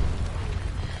bracket.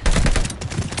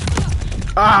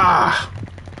 Ah!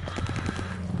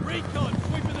 Recon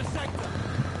sweeping the sector.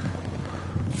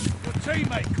 Your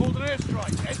teammate called an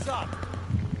airstrike. Heads up.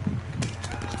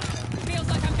 Feels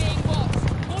like I'm being watched.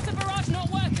 Mortar barrage not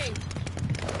working.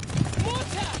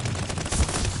 Mortar.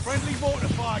 Friendly mortar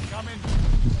fire coming.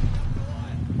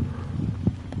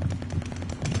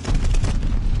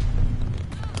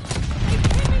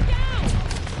 Pin me down.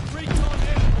 Recon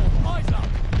airborne. Eyes up.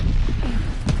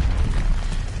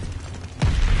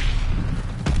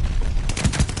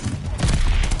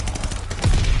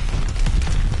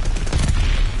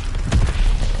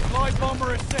 Glide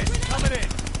bomber assist coming in.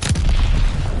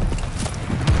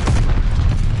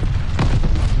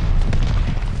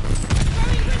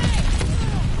 Throwing grenade.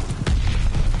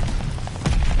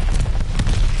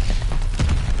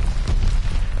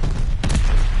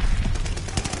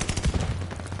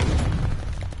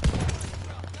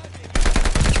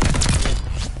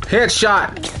 Headshot.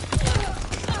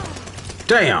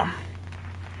 Damn.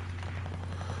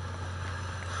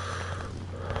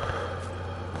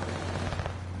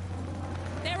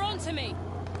 They're on to me.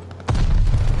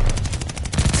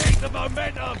 Keep the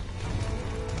momentum.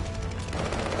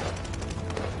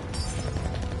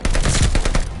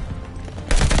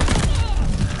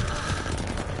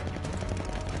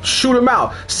 Shoot him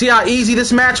out. See how easy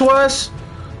this match was?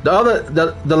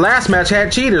 The last match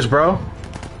had cheaters, bro.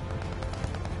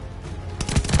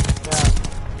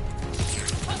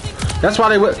 That's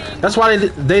why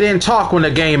they didn't talk when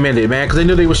the game ended, man, because they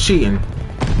knew they was cheating.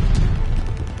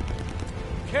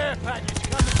 Care package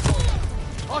coming for you.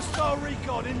 Hostile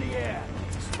recon in the air.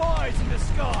 Spies in the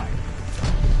sky.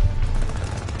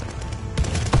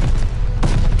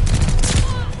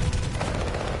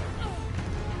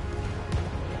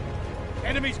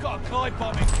 Enemy's got a glide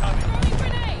bomb incoming.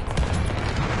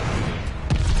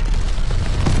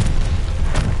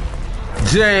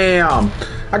 Damn!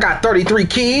 I got 33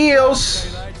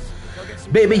 kills!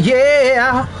 Baby,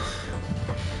 yeah!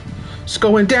 It's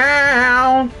going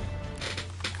down!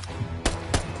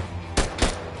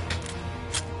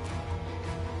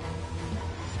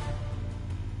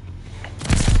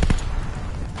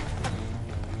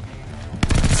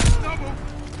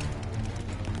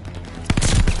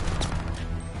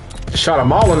 Shot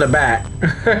them all in the back.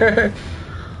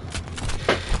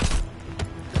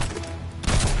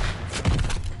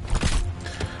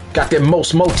 Got them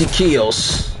most multi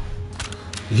kills.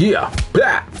 Yeah,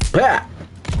 bah, bah.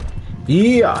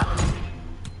 Yeah.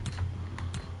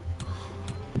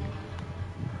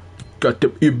 Got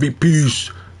them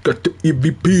MVPs. Got them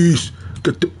MVPs.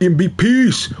 Got them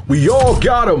MVPs. We all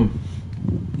got them.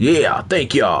 Yeah,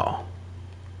 thank y'all.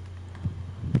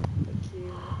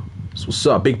 So what's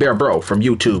up, Big Bear Bro from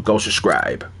YouTube? Go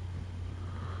subscribe.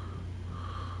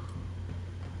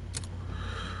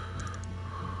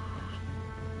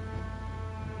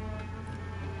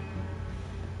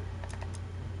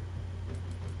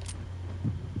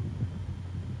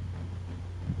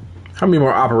 How many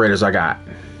more operators I got?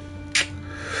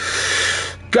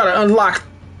 Gotta unlock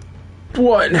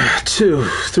 1, 2,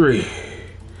 3,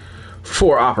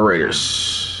 4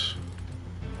 operators.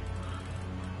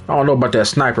 I don't know about that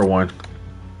sniper one.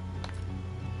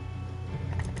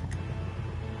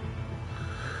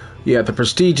 Yeah, the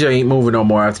prestige ain't moving no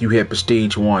more after you hit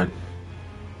prestige 1.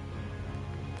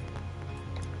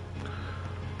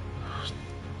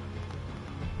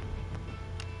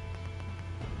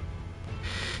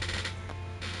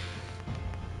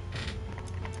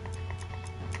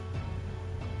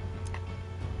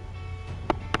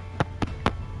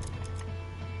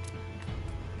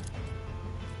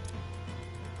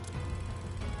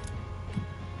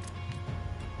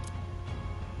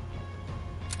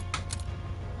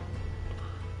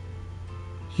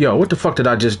 Yo, what the fuck did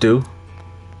I just do?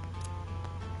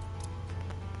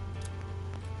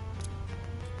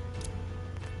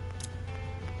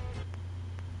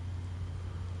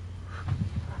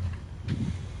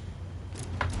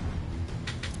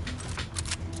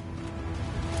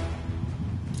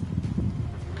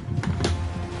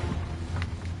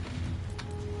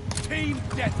 Team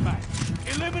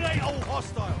deathmatch. Eliminate all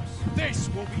hostiles. This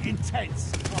will be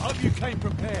intense. I hope you came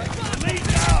prepared. Lead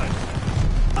down!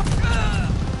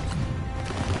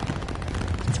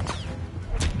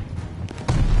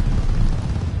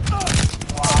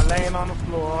 Laying on the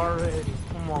floor already.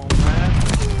 Come on, man.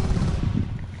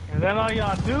 Is that all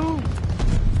y'all do?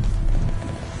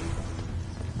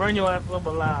 Burn your ass up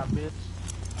alive, bitch.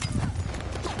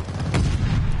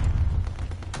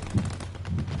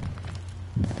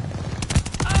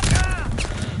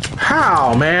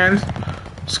 How, man?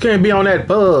 Just can't be on that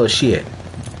bullshit.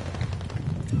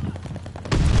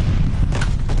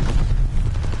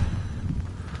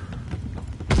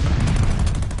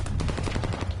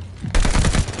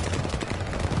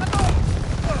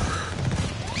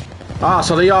 Ah,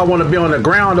 so they all want to be on the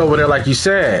ground over there, like you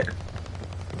said.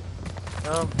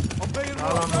 All on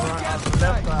the left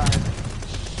side.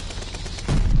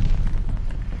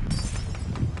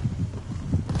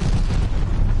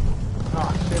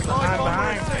 Oh shit!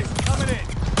 Behind. Coming in.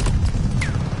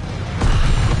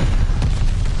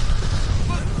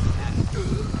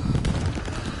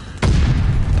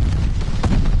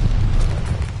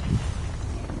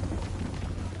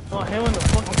 Oh, him in the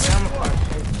fucking camouflage.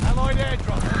 Allied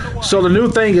airdrop on the way. So the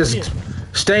new thing is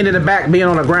staying in the back, being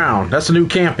on the ground. That's the new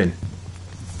camping.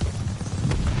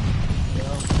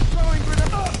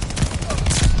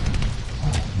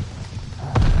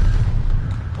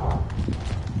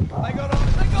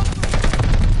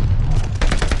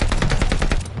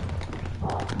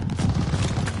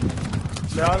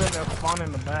 They're all in there spawning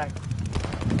in the back.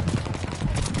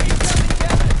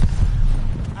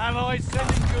 Allies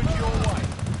sending goods your way.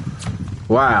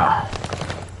 Wow.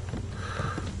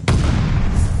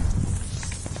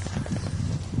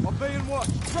 I'm being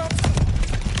watched. Drop.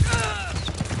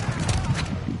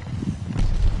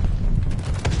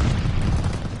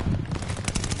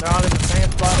 They're all in the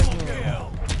same spot again.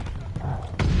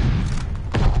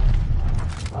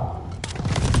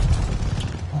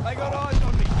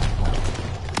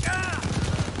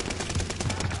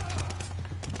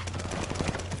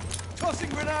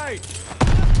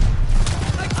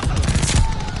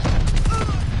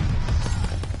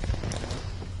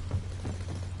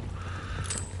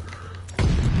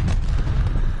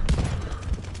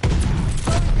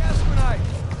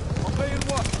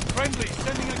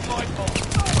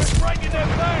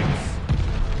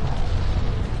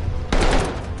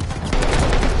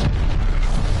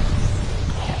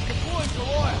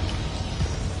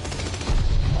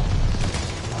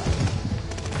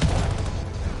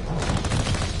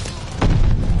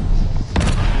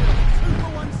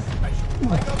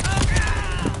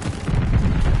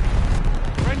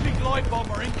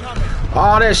 bomber incoming.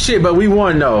 All that shit, but we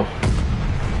won though.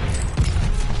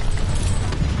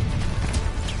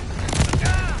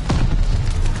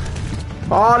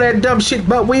 All that dumb shit,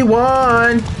 but we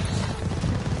won.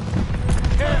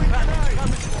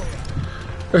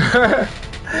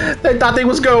 They thought they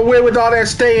was gonna win with all that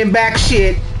staying back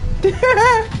shit.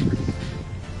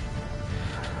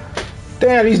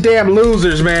 Damn, these damn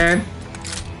losers, man.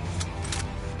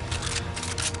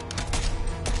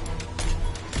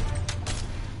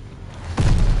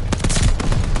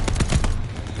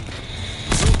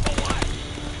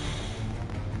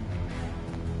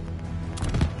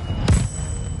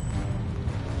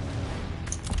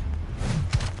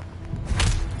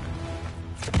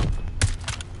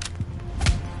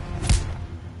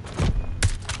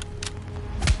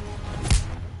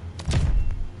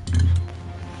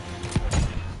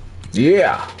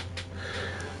 Yeah.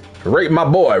 Rate my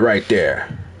boy right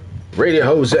there. Radio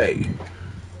Jose.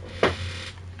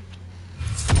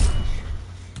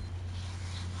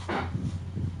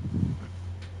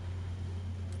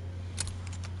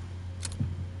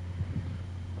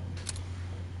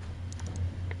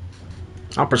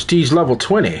 I'm prestige level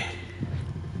 20.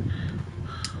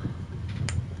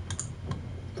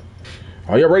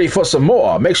 Are you ready for some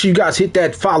more? Make sure you guys hit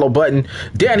that follow button.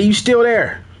 Danny, you still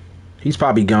there? He's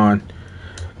probably gone.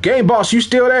 Game Boss, you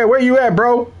still there? Where you at,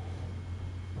 bro?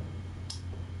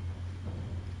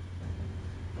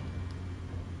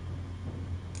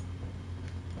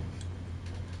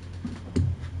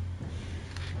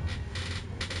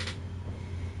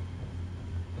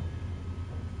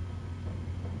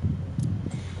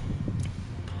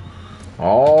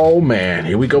 Oh man,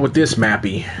 here we go with this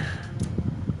mappy.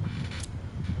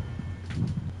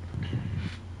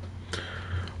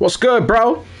 What's good,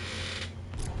 bro?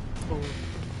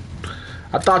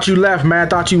 I thought you left, man. I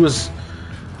thought you was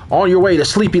on your way to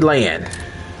Sleepy Land.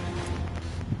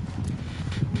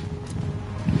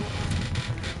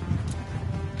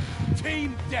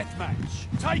 Team deathmatch.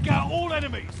 Take out all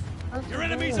enemies. Your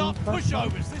enemies aren't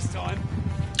pushovers this time.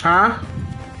 Huh?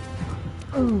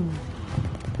 Ooh.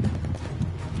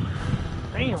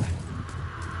 Damn.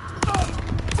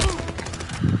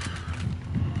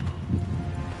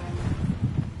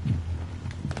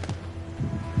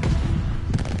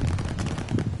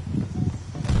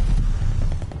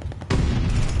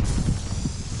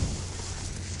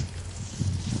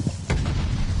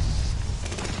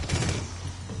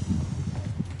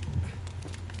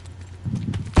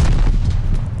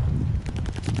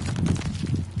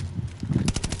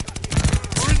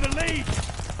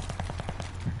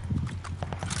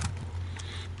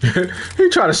 He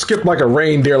tried to skip like a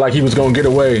reindeer like he was gonna get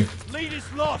away. Lead is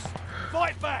lost.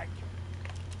 Fight back.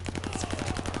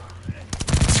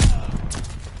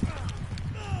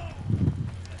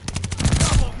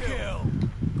 Double kill.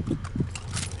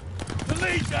 The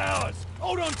lead's ours.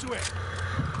 Hold on to it.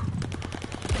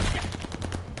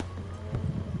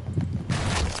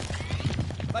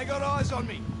 They got eyes on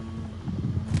me.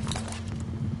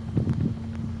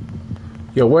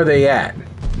 Yo, where they at?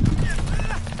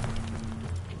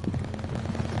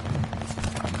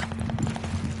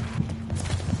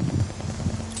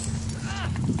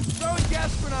 Throwing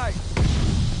gas grenade.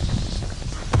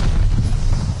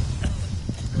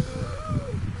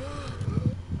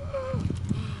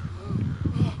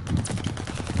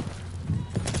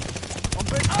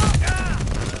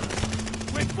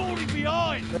 We're falling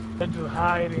behind. They're just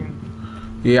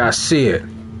hiding. Yeah, I see it.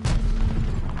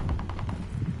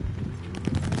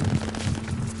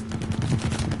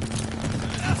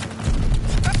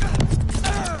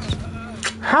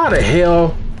 How the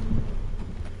hell?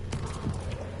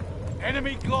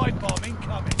 Enemy glide bomb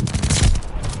incoming.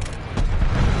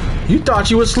 You thought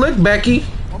you was slick, Becky.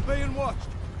 I'm being watched.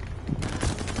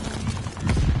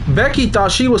 Becky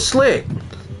thought she was slick.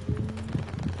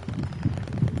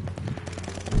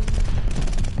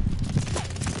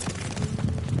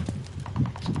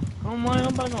 Come on,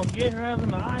 nobody gonna get her ass in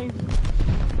the eyes.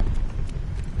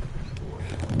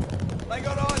 They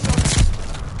got eyes on me.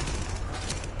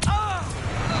 Ah!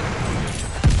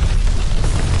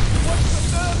 Watch the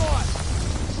thermite.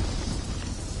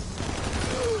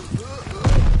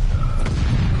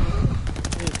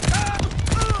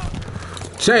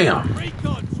 Damn.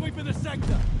 Recon sweeping the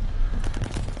sector.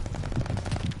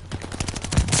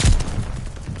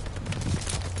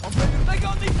 They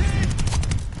got these in.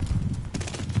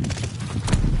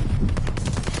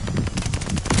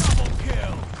 Double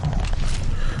kill.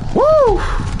 Woo!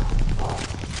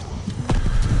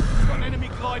 Got an enemy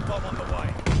glide bomb on the way.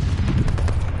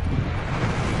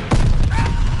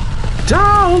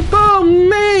 Don't fool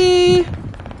me.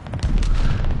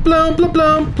 Blum, blum,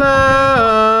 blum, blum.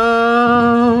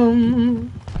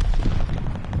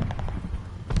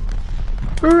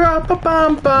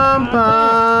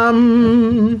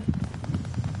 Ra-ba-bum-bum-bum.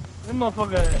 This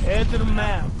motherfucker at the edge of the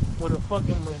map with a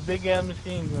fucking big ass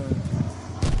machine gun.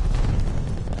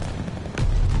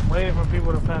 Waiting for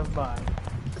people to pass by.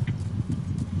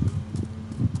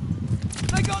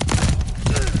 They got.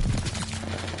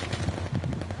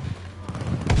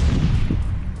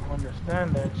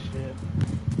 Understand that shit.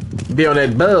 Be on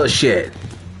that bullshit.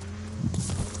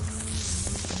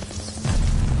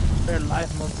 Their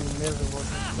life must be miserable to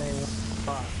stay in one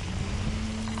spot.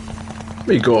 Let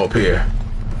me go up here.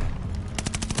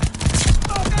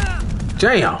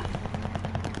 Damn.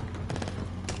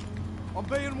 I'm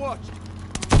being watched.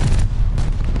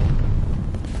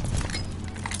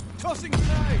 Tossing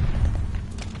grenade.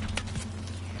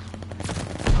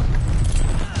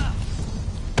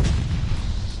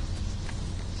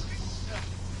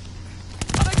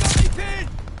 They got me pinned.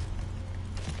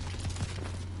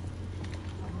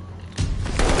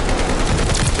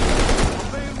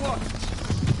 I'm being watched.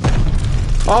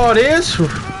 Oh, it is? Where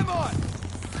am I?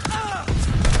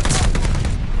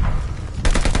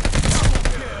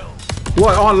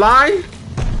 What, online?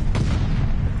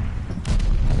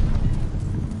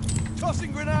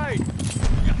 Tossing grenade.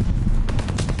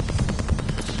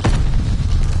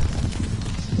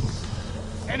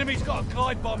 Enemy's got a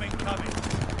glide bomb incoming.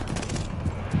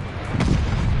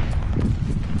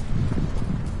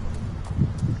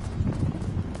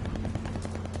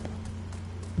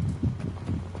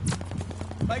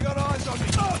 They got eyes on me.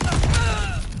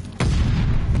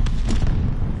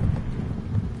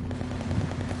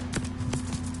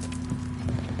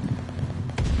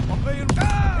 I'm being.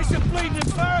 It's a bleeding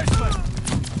embarrassment.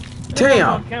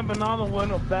 Damn. Camping all the way in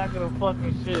the back of the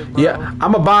fucking shit, bro. Yeah,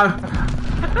 I'm gonna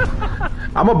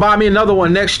buy me another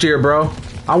one next year, bro.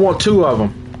 I want 2 of them.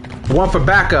 One for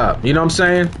backup, you know what I'm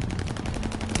saying?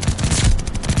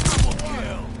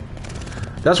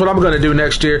 That's what I'm gonna do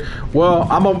next year. Well,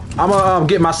 I'm gonna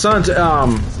get my son's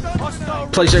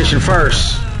PlayStation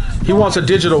first. He wants a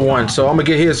digital one, so I'm gonna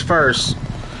get his first.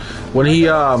 When he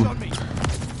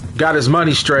got his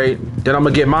money straight, then I'm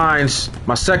gonna get my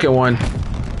second one.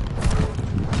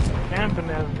 Camping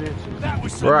that bitch. That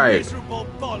was some Right. miserable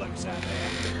bollocks out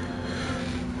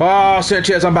there. Oh,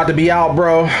 Sanchez, I'm about to be out,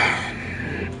 bro.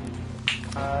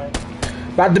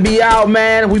 About to be out,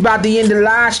 man. We about to end the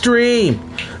live stream.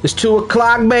 It's 2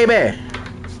 o'clock, baby.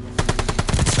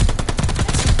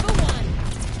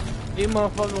 These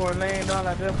motherfuckers were laying down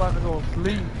like they're about to go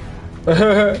sleep.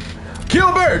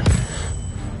 Gilbert!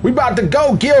 We about to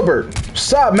go, Gilbert.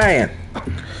 What's up, man?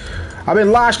 I've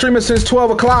been live streaming since 12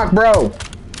 o'clock, bro.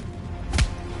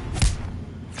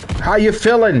 How you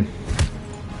feeling?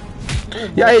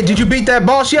 Yeah, hey, did you beat that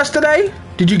boss yesterday?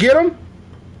 Did you get him?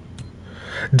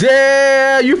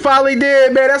 Damn, you finally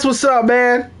did, man. That's what's up,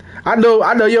 man. I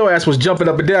know your ass was jumping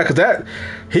up and down because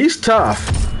he's tough.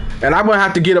 And I'm gonna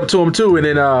have to get up to him too. And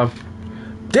then damn,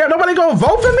 nobody gonna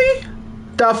vote for me?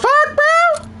 The fuck, bro?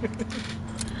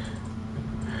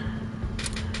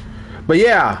 But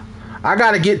yeah, I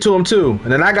gotta get to him too.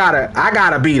 And then I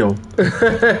gotta beat him.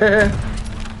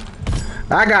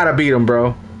 I gotta beat him,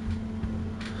 bro.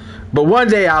 But one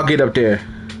day I'll get up there.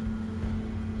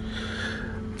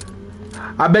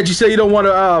 I bet you say you don't want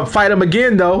to fight him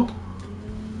again, though.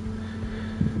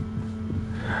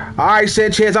 Alright,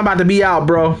 Sanchez, I'm about to be out,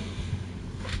 bro.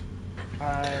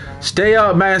 Stay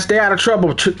up, man. Stay out of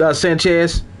trouble,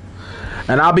 Sanchez.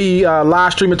 And I'll be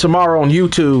live streaming tomorrow on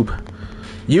YouTube.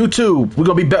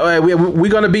 We're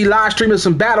gonna be live streaming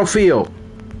some Battlefield.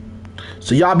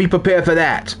 So y'all be prepared for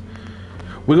that.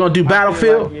 We're gonna do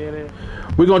Battlefield.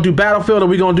 We're gonna do Battlefield and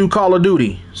we're gonna do Call of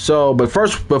Duty. So, but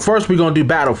first we're gonna do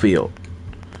Battlefield.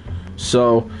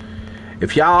 So,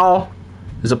 if y'all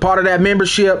is a part of that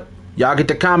membership, y'all get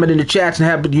to comment in the chats and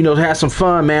have some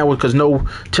fun, man, because no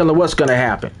telling what's gonna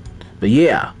happen. But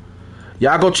yeah,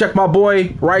 y'all go check my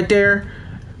boy right there,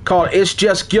 called It's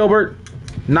Just Gilbert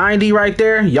 90 right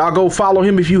there. Y'all go follow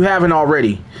him if you haven't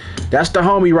already. That's the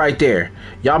homie right there.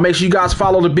 Y'all make sure you guys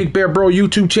follow the Big Bear Bro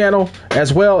YouTube channel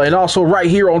as well, and also right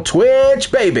here on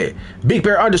Twitch, baby. Big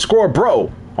Bear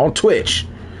 _Bro on Twitch.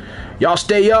 Y'all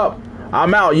stay up.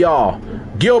 I'm out, y'all.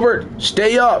 Gilbert,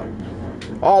 stay up.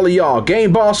 All of y'all.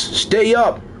 Game Boss, stay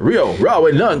up. Real, raw,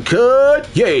 and uncut.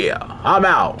 Yeah, I'm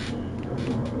out.